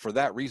down there for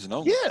that reason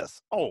only.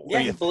 Yes. Oh,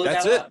 yeah,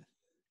 that's it.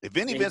 If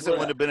Vinnie Vincent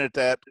would have been at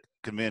that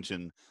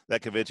convention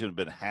would have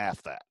been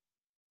half that.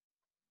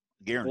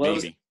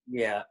 Guaranteed.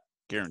 Yeah.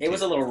 Guaranteed. It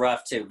was a little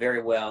rough too.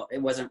 Very well.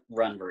 It wasn't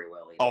run very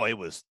well either. Oh, it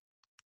was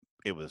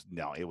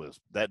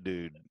that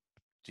dude.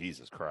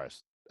 Jesus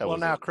Christ.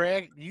 Now,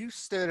 Craig, you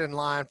stood in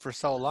line for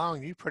so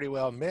long, you pretty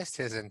well missed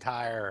his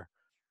entire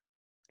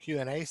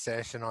Q&A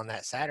session on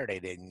that Saturday,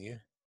 didn't you?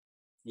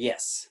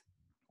 Yes.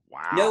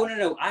 Wow.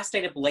 No. I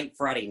stayed up late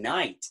Friday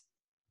night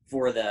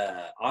for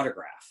the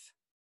autograph.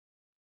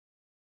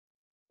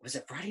 Was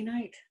it Friday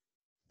night?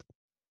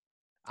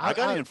 I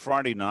got in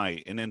Friday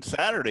night, and then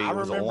Saturday I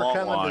was a remember long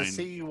coming line. to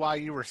see you while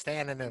you were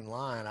standing in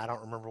line. I don't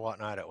remember what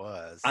night it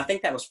was. I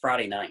think that was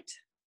Friday night.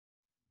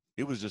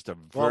 It was just a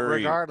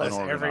very regardless,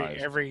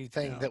 unorganized.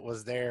 everything that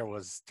was there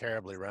was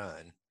terribly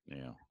run.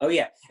 Yeah. Oh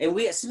yeah, and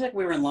it seemed like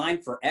we were in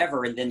line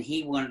forever, and then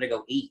he wanted to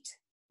go eat.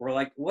 We're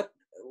like, what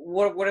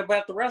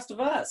about the rest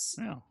of us?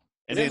 Yeah.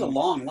 And there's a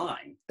long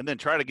line. And then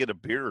try to get a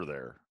beer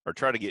there, or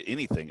try to get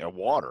anything, a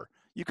water.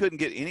 You couldn't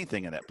get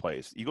anything in that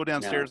place. You go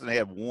downstairs and they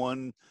have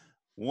one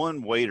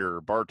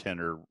waiter,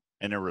 bartender,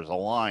 and there was a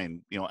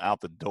line, out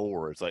the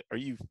door. It's like, are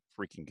you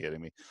freaking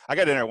kidding me? I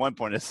got in there at one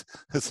point.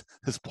 This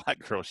black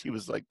girl, she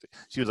was like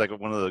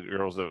one of the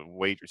girls, a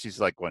waitress. She's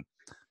like,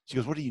 she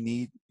goes, "What do you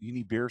need? You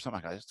need beer or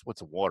something?" I go,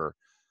 "What's a water?"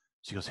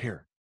 She goes,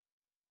 "Here,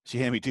 she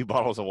handed me 2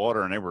 bottles of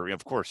water, and they were,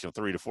 of course, $3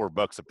 to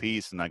 $4 a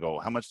piece. And I go,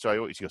 how much do I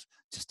owe you? She goes,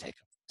 just take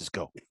them, just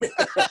go.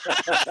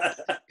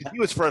 He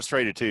was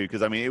frustrated too,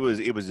 because I mean, it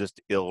was just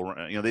ill.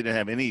 They didn't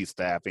have any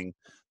staffing.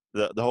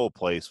 The whole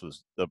place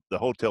was the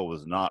hotel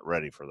was not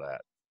ready for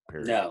that.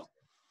 Period. No,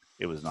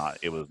 it was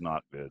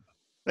not good.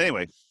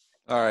 Anyway,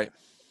 all right,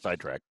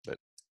 sidetrack, but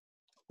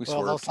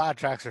those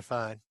sidetracks are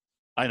fun.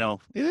 I know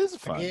it is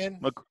fun. Again,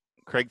 look,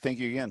 Craig, thank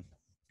you again.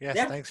 Yes,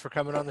 yeah. Thanks for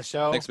coming on the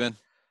show. Thanks, man.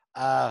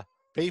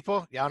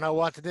 People, y'all know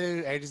what to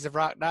do.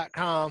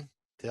 agesofrock.com.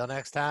 Till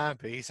next time,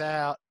 peace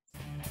out.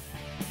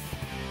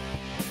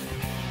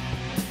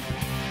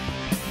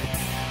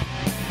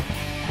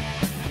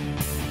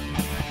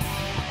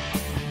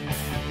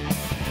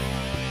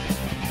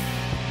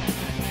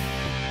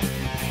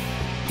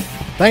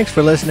 Thanks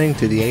for listening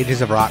to the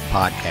Ages of Rock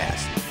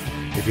podcast.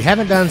 If you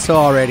haven't done so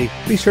already,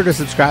 be sure to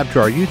subscribe to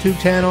our YouTube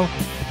channel,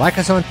 like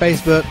us on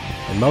Facebook,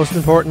 and most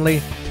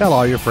importantly, tell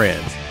all your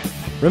friends.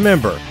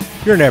 Remember,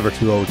 you're never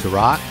too old to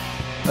rock.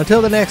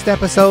 Until the next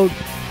episode,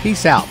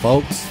 peace out,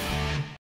 folks.